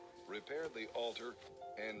people, repaired the altar,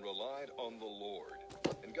 and relied on the Lord.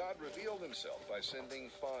 And God revealed himself by sending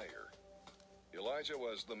fire. Elijah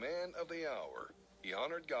was the man of the hour. He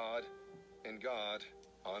honored God, and God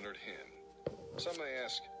honored him. Some may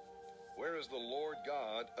ask, where is the Lord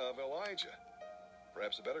God of Elijah?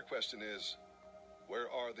 Perhaps a better question is, where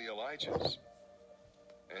are the Elijahs?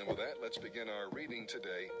 And with that, let's begin our reading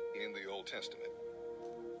today in the Old Testament.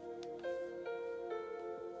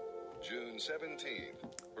 June 17th,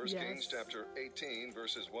 1 Yes. Kings chapter 18,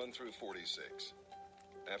 verses 1 through 46.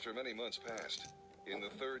 After many months passed, in the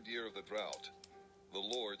 3rd year of the drought, the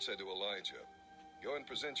Lord said to Elijah, "Go and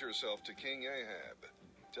present yourself to King Ahab.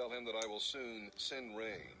 Tell him that I will soon send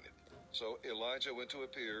rain." So Elijah went to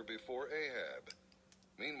appear before Ahab.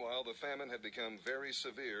 Meanwhile, the famine had become very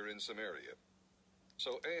severe in Samaria.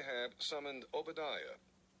 So Ahab summoned Obadiah,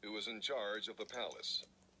 who was in charge of the palace.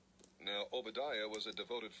 Now Obadiah was a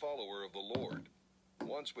devoted follower of the Lord.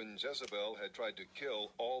 Once when Jezebel had tried to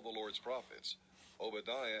kill all the Lord's prophets,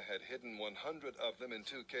 Obadiah had hidden 100 of them in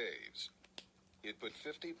 2 caves. He had put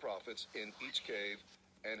 50 prophets in each cave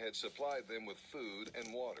and had supplied them with food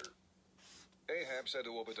and water. Ahab said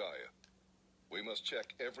to Obadiah, "We must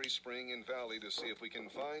check every spring and valley to see if we can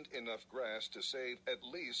find enough grass to save at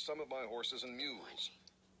least some of my horses and mules."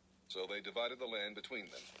 So they divided the land between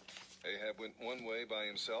them. Ahab went one way by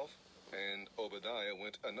himself, and Obadiah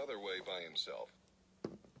went another way by himself.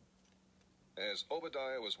 As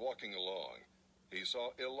Obadiah was walking along, he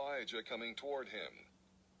saw Elijah coming toward him.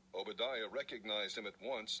 Obadiah recognized him at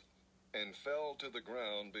once and fell to the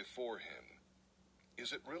ground before him.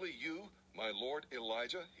 "Is it really you, my lord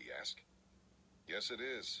Elijah?" he asked. "Yes, it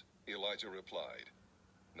is," Elijah replied.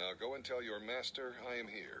 "Now go and tell your master I am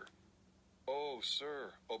here." "Oh,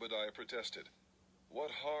 sir," Obadiah protested,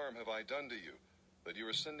 "what harm have I done to you, that you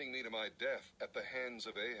are sending me to my death at the hands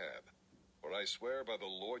of Ahab? For I swear by the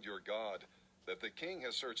Lord your God that the king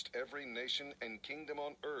has searched every nation and kingdom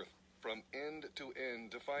on earth from end to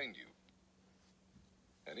end to find you."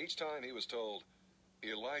 And each time he was told,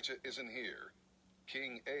 "Elijah isn't here,"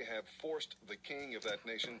 King Ahab forced the king of that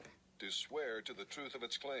nation to swear to the truth of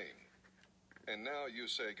its claim. And now you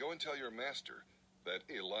say, "Go and tell your master that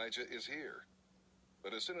Elijah is here."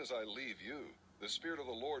 But as soon as I leave you, the Spirit of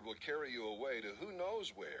the Lord will carry you away to who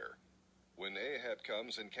knows where. When Ahab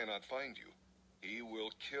comes and cannot find you, he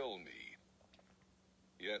will kill me.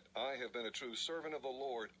 Yet I have been a true servant of the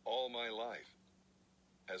Lord all my life.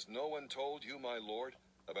 Has no one told you, my lord,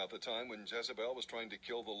 about the time when Jezebel was trying to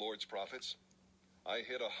kill the Lord's prophets? I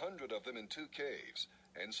hid 100 of them in 2 caves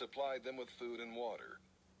and supplied them with food and water.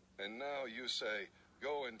 And now you say,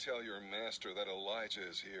 go and tell your master that Elijah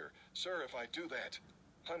is here. Sir, if I do that,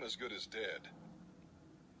 I'm as good as dead.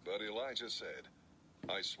 But Elijah said,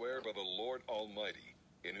 I swear by the Lord Almighty,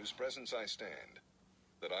 in whose presence I stand,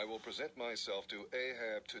 that I will present myself to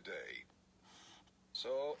Ahab today.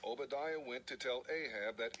 So Obadiah went to tell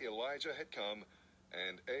Ahab that Elijah had come,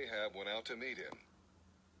 and Ahab went out to meet him.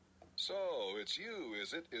 So, it's you,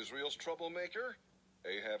 is it, Israel's troublemaker?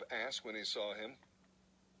 Ahab asked when he saw him.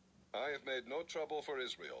 I have made no trouble for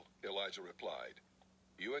Israel, Elijah replied.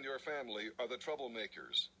 You and your family are the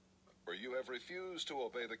troublemakers, for you have refused to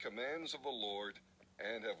obey the commands of the Lord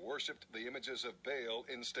and have worshipped the images of Baal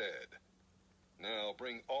instead. Now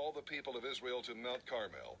bring all the people of Israel to Mount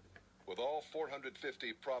Carmel, with all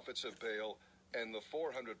 450 prophets of Baal and the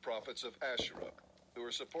 400 prophets of Asherah, who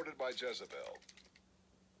are supported by Jezebel.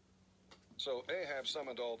 So Ahab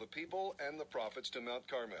summoned all the people and the prophets to Mount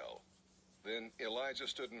Carmel. Then Elijah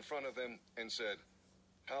stood in front of them and said,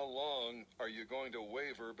 How long are you going to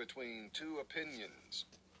waver between 2 opinions?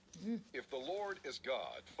 If the Lord is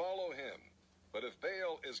God, follow him. But if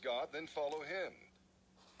Baal is God, then follow him.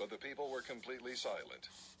 But the people were completely silent.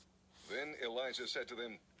 Then Elijah said to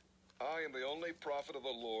them, I am the only prophet of the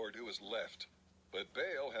Lord who is left, but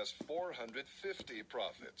Baal has 450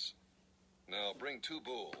 prophets. Now bring 2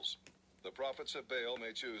 bulls. The prophets of Baal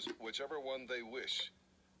may choose whichever one they wish,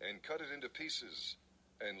 and cut it into pieces,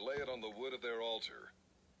 and lay it on the wood of their altar,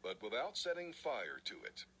 but without setting fire to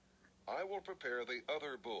it. I will prepare the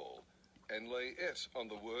other bull, and lay it on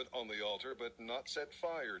the wood on the altar, but not set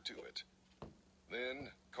fire to it. Then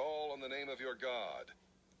call on the name of your God,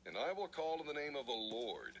 and I will call on the name of the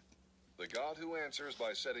Lord. The God who answers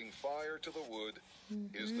by setting fire to the wood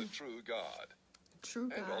is the true God. True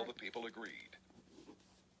God. And all the people agreed.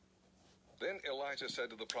 Then Elijah said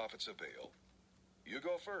to the prophets of Baal, You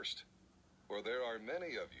go first, for there are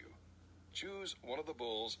many of you. Choose one of the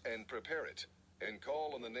bulls and prepare it, and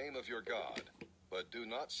call on the name of your God, but do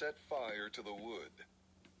not set fire to the wood.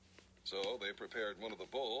 So they prepared one of the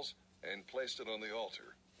bulls and placed it on the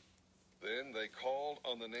altar. Then they called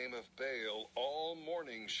on the name of Baal all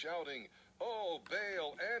morning, shouting, Oh,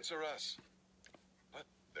 Baal, answer us! But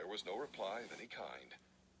there was no reply of any kind.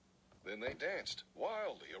 Then they danced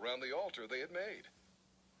wildly around the altar they had made.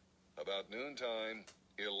 About noontime,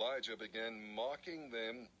 Elijah began mocking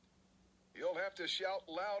them. You'll have to shout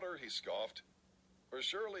louder, he scoffed, for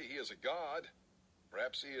surely he is a god.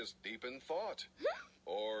 Perhaps he is deep in thought,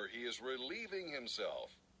 or he is relieving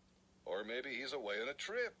himself, or maybe he's away on a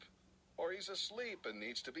trip, or he's asleep and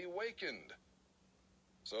needs to be wakened.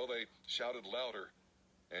 So they shouted louder,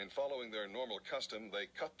 and following their normal custom, they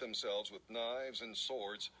cut themselves with knives and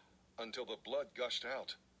swords until the blood gushed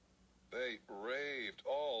out. They raved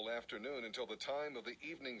all afternoon until the time of the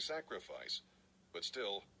evening sacrifice, but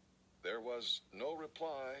still there was no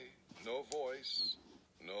reply, no voice,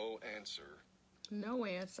 no answer. No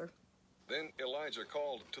answer. Then Elijah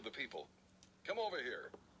called to the people, Come over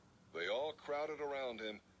here. They all crowded around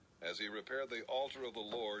him as he repaired the altar of the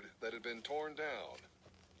Lord that had been torn down.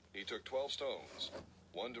 He took 12 stones,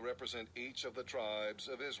 one to represent each of the tribes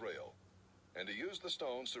of Israel, and he used the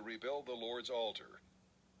stones to rebuild the Lord's altar.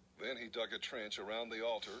 Then he dug a trench around the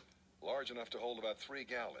altar, large enough to hold about 3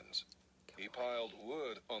 gallons. He piled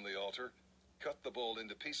wood on the altar, cut the bull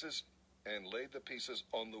into pieces, and laid the pieces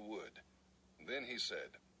on the wood. Then he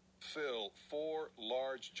said, Fill 4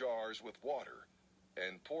 large jars with water,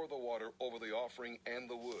 and pour the water over the offering and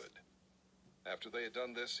the wood. After they had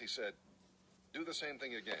done this, he said, Do the same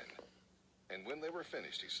thing again. And when they were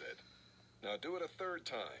finished, he said, Now do it a 3rd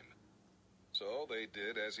time. So they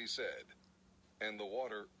did as he said, and the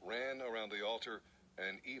water ran around the altar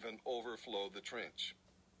and even overflowed the trench.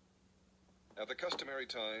 At the customary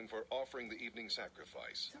time for offering the evening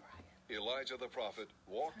sacrifice, Elijah the prophet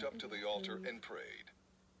walked up to the altar and prayed,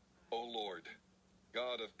 O Lord,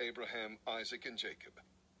 God of Abraham, Isaac, and Jacob,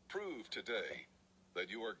 prove today that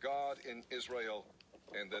you are God in Israel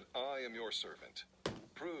and that I am your servant.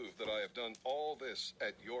 Prove that I have done all this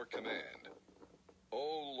at your command.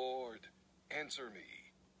 O Lord, answer me.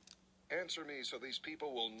 Answer me so these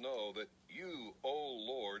people will know that you, O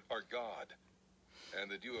Lord, are God,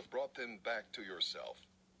 and that you have brought them back to yourself.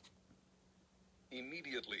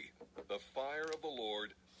 Immediately, the fire of the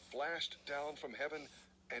Lord flashed down from heaven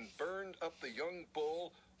and burned up the young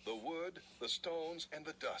bull, the wood, the stones, and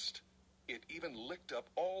the dust. It even licked up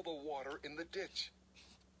all the water in the ditch.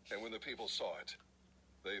 And when the people saw it,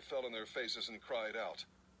 they fell on their faces and cried out,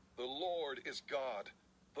 "The Lord is God!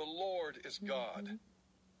 The Lord is God!"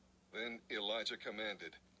 Then Elijah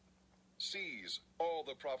commanded, "Seize all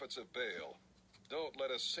the prophets of Baal. Don't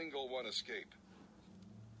let a single one escape."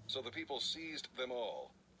 So the people seized them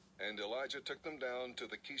all, and Elijah took them down to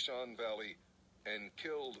the Kishon Valley and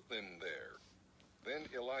killed them there. Then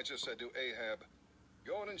Elijah said to Ahab,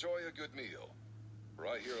 "Go and enjoy a good meal, for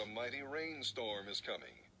I hear a mighty rainstorm is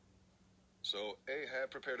coming." So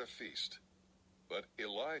Ahab prepared a feast. But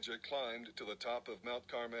Elijah climbed to the top of Mount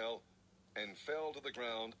Carmel and fell to the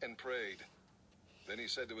ground and prayed. Then he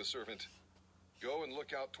said to his servant, "Go and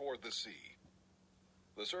look out toward the sea."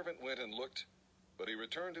 The servant went and looked, but he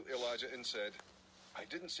returned to Elijah and said, "I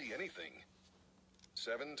didn't see anything."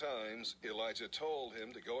 7 times Elijah told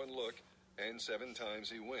him to go and look, and 7 times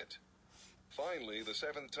he went. Finally, the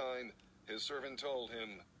 7th time, his servant told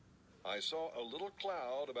him, "I saw a little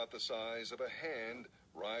cloud about the size of a hand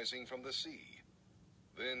rising from the sea."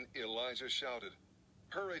 Then Elijah shouted,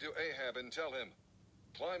 "Hurry to Ahab and tell him,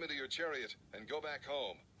 'Climb into your chariot and go back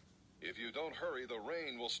home. If you don't hurry, the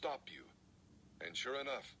rain will stop you.'" And sure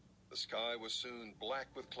enough, the sky was soon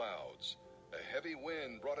black with clouds. A heavy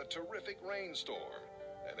wind brought a terrific rainstorm,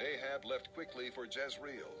 and Ahab left quickly for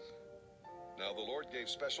Jezreel. Now the Lord gave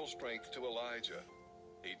special strength to Elijah.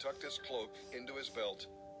 He tucked his cloak into his belt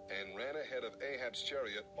and ran ahead of Ahab's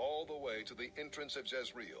chariot all the way to the entrance of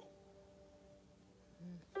Jezreel.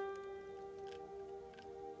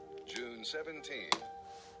 June 17.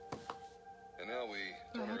 And now we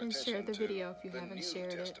turn our attention share the to video if you the haven't New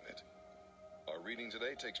shared it. Testament. Our reading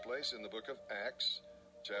today takes place in the book of Acts,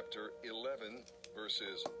 chapter 11,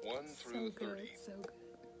 verses 1 through 30, So good.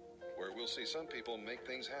 where we'll see some people make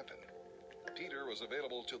things happen. Peter was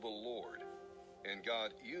available to the Lord, and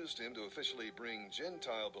God used him to officially bring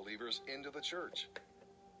Gentile believers into the church.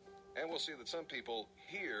 And we'll see that some people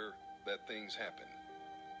hear that things happen.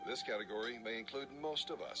 This category may include most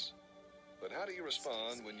of us. But how do you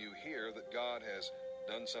respond when you hear that God has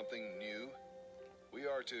done something new? We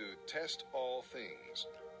are to test all things,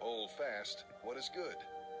 hold fast what is good.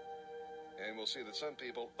 And we'll see that some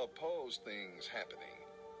people oppose things happening.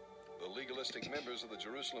 The legalistic members of the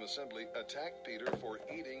Jerusalem assembly attacked Peter for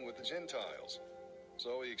eating with the Gentiles.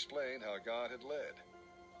 So he explained how God had led.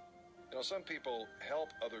 You know, some people help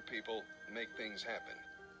other people make things happen.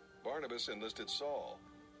 Barnabas enlisted Saul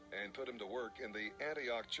and put him to work in the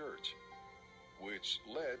Antioch church, which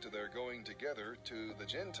led to their going together to the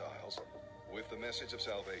Gentiles with the message of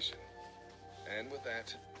salvation. And with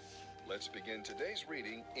that, let's begin today's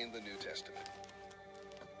reading in the New Testament.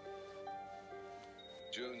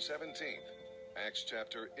 June 17th, Acts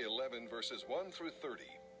chapter 11, verses 1 through 30.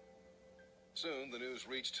 Soon the news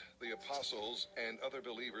reached the apostles and other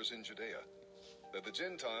believers in Judea that the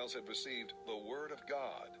Gentiles had received the word of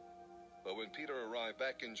God. But when Peter arrived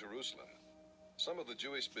back in Jerusalem, some of the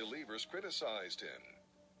Jewish believers criticized him.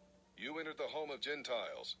 "You entered the home of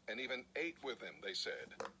Gentiles and even ate with them," they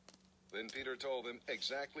said. Then Peter told them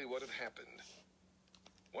exactly what had happened.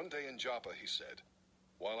 "One day in Joppa," he said,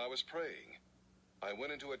 "while I was praying, I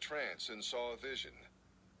went into a trance and saw a vision.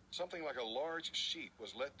 Something like a large sheet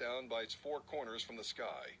was let down by its 4 corners from the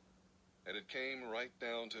sky, and it came right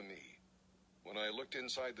down to me. When I looked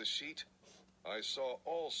inside the sheet, I saw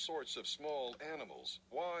all sorts of small animals,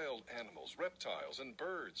 wild animals, reptiles, and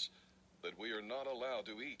birds that we are not allowed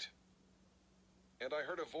to eat. And I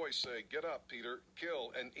heard a voice say, 'Get up, Peter,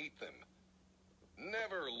 kill and eat them.'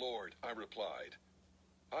 'Never, Lord,' I replied.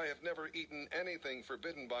 'I have never eaten anything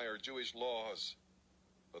forbidden by our Jewish laws.'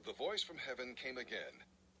 But the voice from heaven came again.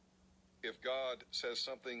 'If God says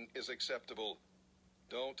something is acceptable,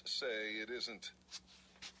 don't say it isn't.'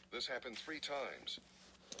 This happened 3 times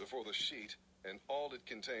before the sheet and all it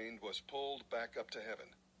contained was pulled back up to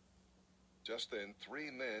heaven. Just then,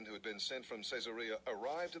 3 men who had been sent from Caesarea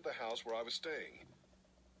arrived at the house where I was staying.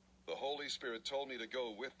 The Holy Spirit told me to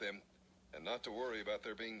go with them and not to worry about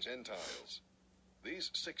their being Gentiles.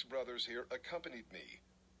 These 6 brothers here accompanied me,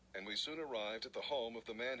 and we soon arrived at the home of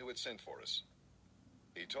the man who had sent for us.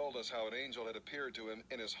 He told us how an angel had appeared to him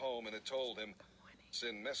in his home and had told him,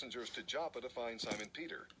 'Send messengers to Joppa to find Simon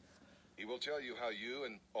Peter. He will tell you how you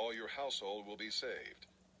and all your household will be saved.'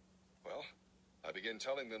 Well, I began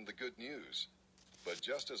telling them the good news, but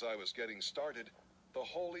just as I was getting started, the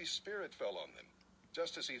Holy Spirit fell on them,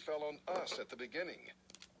 just as he fell on us at the beginning.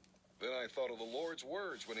 Then I thought of the Lord's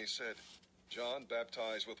words when he said, 'John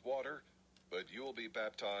baptized with water, but you will be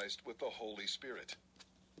baptized with the Holy Spirit.'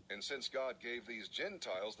 And since God gave these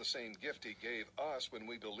Gentiles the same gift he gave us when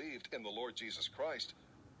we believed in the Lord Jesus Christ,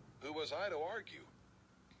 who was I to argue?"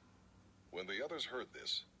 When the others heard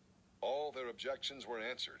this, All their objections were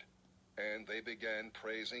answered, and they began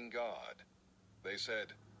praising God. They said,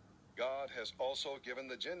 God has also given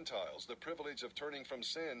the Gentiles the privilege of turning from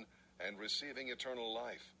sin and receiving eternal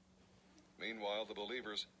life. Meanwhile, the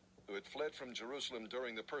believers who had fled from Jerusalem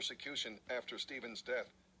during the persecution after Stephen's death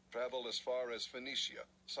traveled as far as Phoenicia,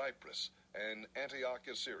 Cyprus, and Antioch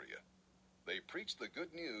of Syria. They preached the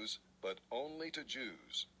good news, but only to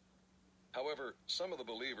Jews. However, some of the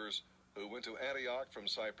believers who went to Antioch from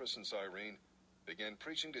Cyprus and Cyrene began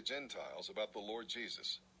preaching to Gentiles about the Lord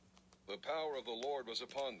Jesus. The power of the Lord was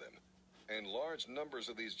upon them, and large numbers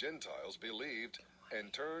of these Gentiles believed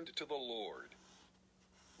and turned to the Lord.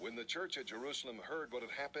 When the church at Jerusalem heard what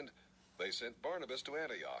had happened, they sent Barnabas to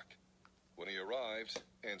Antioch. When he arrived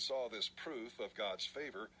and saw this proof of God's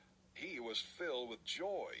favor, he was filled with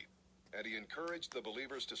joy, and he encouraged the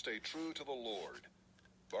believers to stay true to the Lord.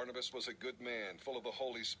 Barnabas was a good man, full of the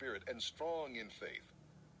Holy Spirit and strong in faith,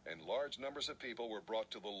 and large numbers of people were brought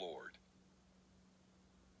to the Lord.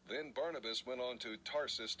 Then Barnabas went on to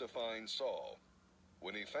Tarsus to find Saul.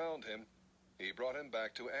 When he found him, he brought him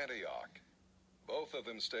back to Antioch. Both of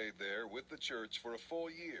them stayed there with the church for a full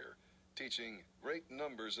year, teaching great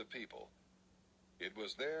numbers of people. It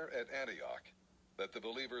was there at Antioch that the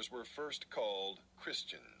believers were first called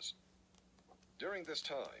Christians. During this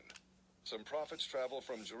time, some prophets traveled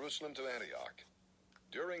from Jerusalem to Antioch.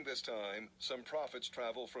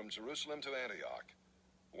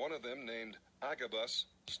 One of them, named Agabus,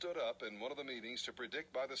 stood up in one of the meetings to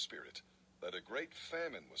predict by the Spirit that a great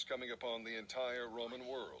famine was coming upon the entire Roman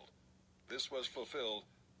world. This was fulfilled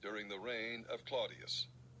during the reign of Claudius.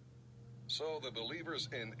 So the believers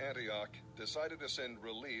in Antioch decided to send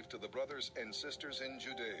relief to the brothers and sisters in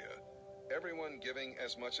Judea, everyone giving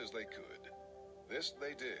as much as they could. This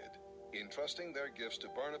they did, entrusting their gifts to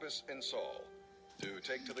Barnabas and Saul to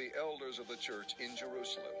take to the elders of the church in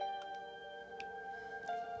Jerusalem.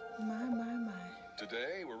 My.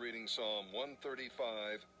 Today we're reading Psalm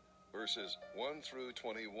 135, verses 1 through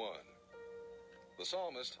 21. The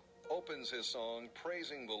psalmist opens his song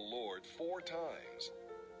praising the Lord 4 times,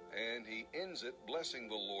 and he ends it blessing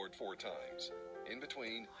the Lord 4 times. In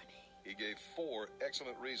between, he gave 4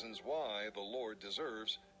 excellent reasons why the Lord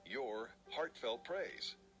deserves your heartfelt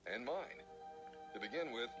praise and mine. To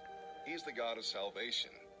begin with, he's the God of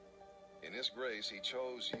salvation. In his grace, he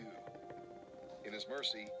chose you. In his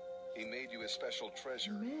mercy, he made you a special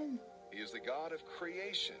treasure. Amen. He is the God of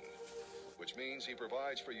creation, which means he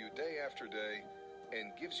provides for you day after day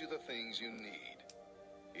and gives you the things you need.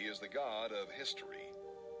 He is the God of history.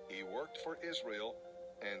 He worked for Israel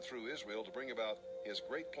and through Israel to bring about his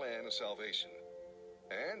great plan of salvation.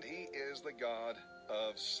 And he is the God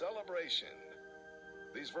of celebration.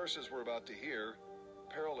 These verses we're about to hear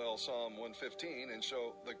parallel Psalm 115 and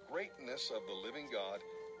show the greatness of the living God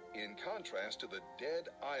in contrast to the dead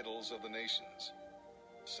idols of the nations.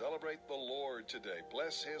 Celebrate the Lord today.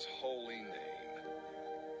 Bless his holy name.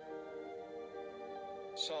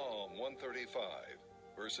 Psalm 135,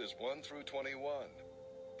 verses 1 through 21.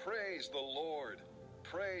 Praise the Lord.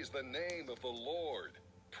 Praise the name of the Lord.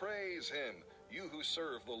 Praise him, you who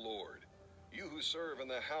serve the Lord. You who serve in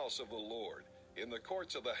the house of the Lord, in the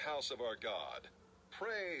courts of the house of our God.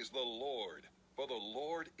 Praise the Lord, for the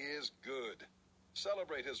Lord is good.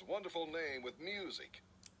 Celebrate his wonderful name with music.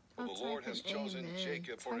 For the Lord has chosen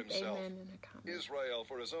Jacob for himself, Israel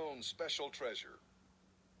for his own special treasure.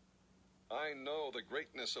 I know the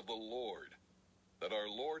greatness of the Lord, that our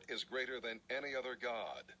Lord is greater than any other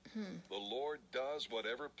God. The Lord does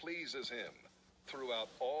whatever pleases him throughout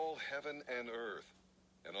all heaven and earth,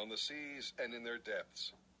 and on the seas and in their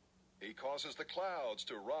depths. He causes the clouds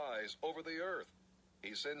to rise over the earth.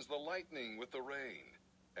 He sends the lightning with the rain,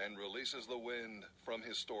 and releases the wind from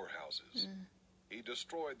his storehouses. He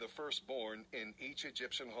destroyed the firstborn in each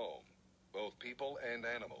Egyptian home, both people and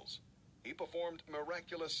animals. He performed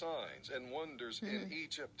miraculous signs and wonders in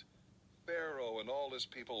Egypt. Pharaoh and all his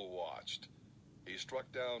people watched. He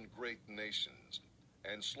struck down great nations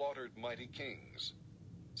and slaughtered mighty kings.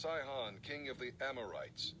 Sihon, king of the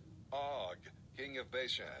Amorites, Og, king of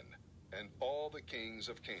Bashan, and all the kings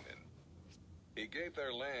of Canaan. He gave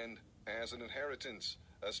their land as an inheritance,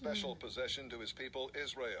 a special possession to his people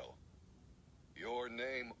Israel. Your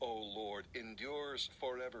name, O Lord, endures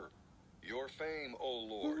forever. Your fame, O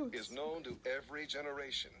Lord, is known to every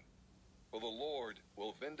generation. For the Lord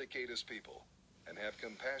will vindicate his people and have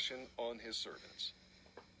compassion on his servants.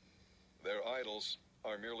 Their idols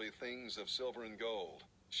are merely things of silver and gold,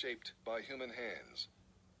 shaped by human hands.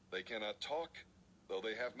 They cannot talk, though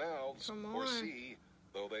they have mouths, or see,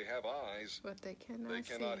 though they have eyes. But they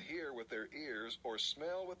cannot hear with their ears or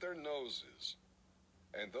smell with their noses.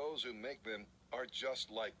 and those who make them are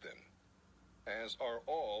just like them, as are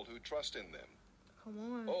all who trust in them. Come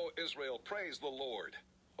on. O Israel, praise the Lord.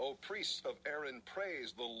 O priests of Aaron,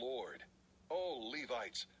 praise the Lord. O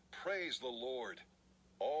Levites, praise the Lord.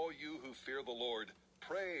 All you who fear the Lord,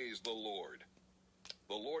 praise the Lord.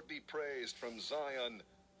 The Lord be praised from Zion,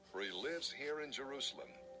 for he lives here in Jerusalem.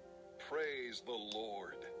 Praise the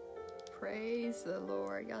Lord. Praise the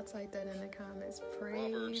Lord. Y'all type that in the comments.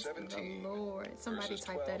 Praise 17, the Lord. Somebody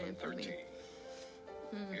type that in for me.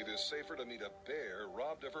 It is safer to meet a bear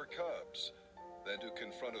robbed of her cubs than to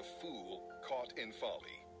confront a fool caught in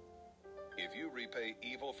folly. If you repay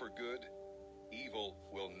evil for good, evil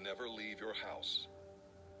will never leave your house.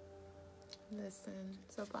 Listen,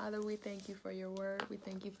 so Father, we thank you for your word. We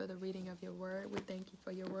thank you for the reading of your word. We thank you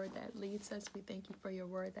for your word that leads us. We thank you for your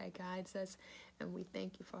word that guides us. And we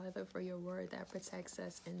thank you, Father, for your word that protects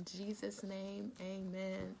us. In Jesus' name,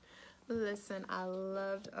 amen. Listen, I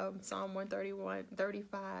loved Psalm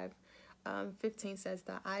 135. 15 says,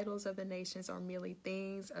 the idols of the nations are merely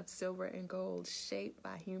things of silver and gold shaped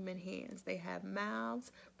by human hands. They have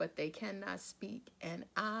mouths, but they cannot speak, and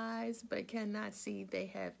eyes, but cannot see. They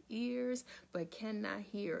have ears, but cannot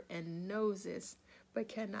hear, and noses, but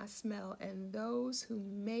cannot smell. And those who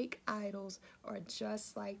make idols are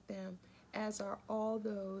just like them, as are all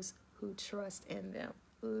those who trust in them.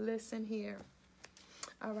 Listen here.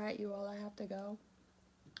 All right, you all, I have to go.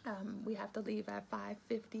 We have to leave at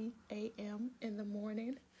 5:50 a.m. in the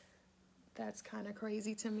morning. That's kind of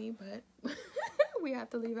crazy to me, but we have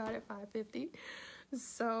to leave out at 5:50.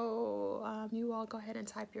 So you all go ahead and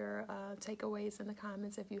type your takeaways in the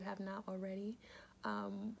comments if you have not already.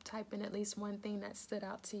 Type in at least one thing that stood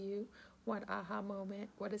out to you. One aha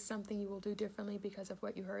moment. What is something you will do differently because of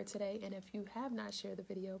what you heard today? And if you have not shared the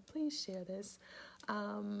video, please share this.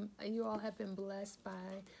 You all have been blessed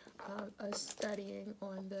by us studying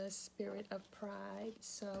on the spirit of pride.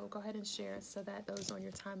 So go ahead and share so that those on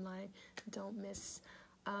your timeline don't miss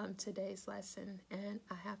today's lesson. And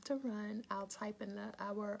I have to run. I'll type in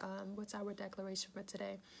what's our declaration for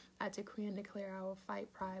today. I decree and declare I will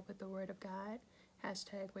fight pride with the word of God.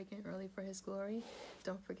 Hashtag waking early for his glory.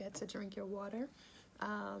 Don't forget to drink your water.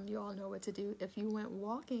 You all know what to do. If you went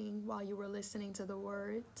walking while you were listening to the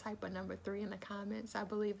word, type a number 3 in the comments. I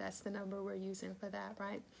believe that's the number we're using for that,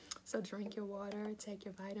 right? So drink your water, take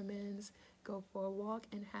your vitamins, go for a walk,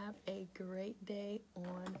 and have a great day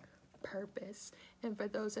on purpose. And for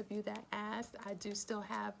those of you that asked, I do still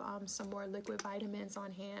have some more liquid vitamins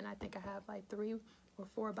on hand. I think I have like 3 or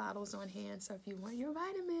 4 bottles on hand. So if you want your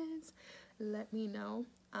vitamins, let me know.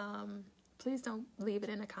 Please don't leave it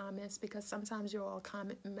in the comments because sometimes you'll all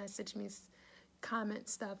message me, comment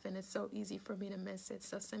stuff, and it's so easy for me to miss it.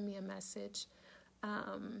 So send me a message.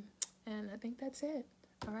 And I think that's it.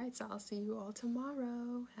 All right, so I'll see you all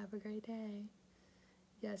tomorrow. Have a great day.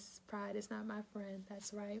 Yes, pride is not my friend.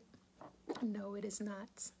 That's right. No, it is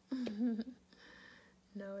not.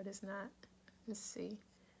 No, it is not. Let's see.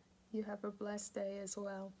 You have a blessed day as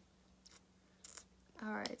well.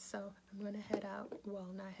 All right, so I'm going to head out. Well,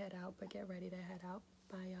 not head out, but get ready to head out.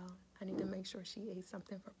 Bye, y'all. I need to make sure she ate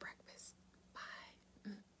something for breakfast.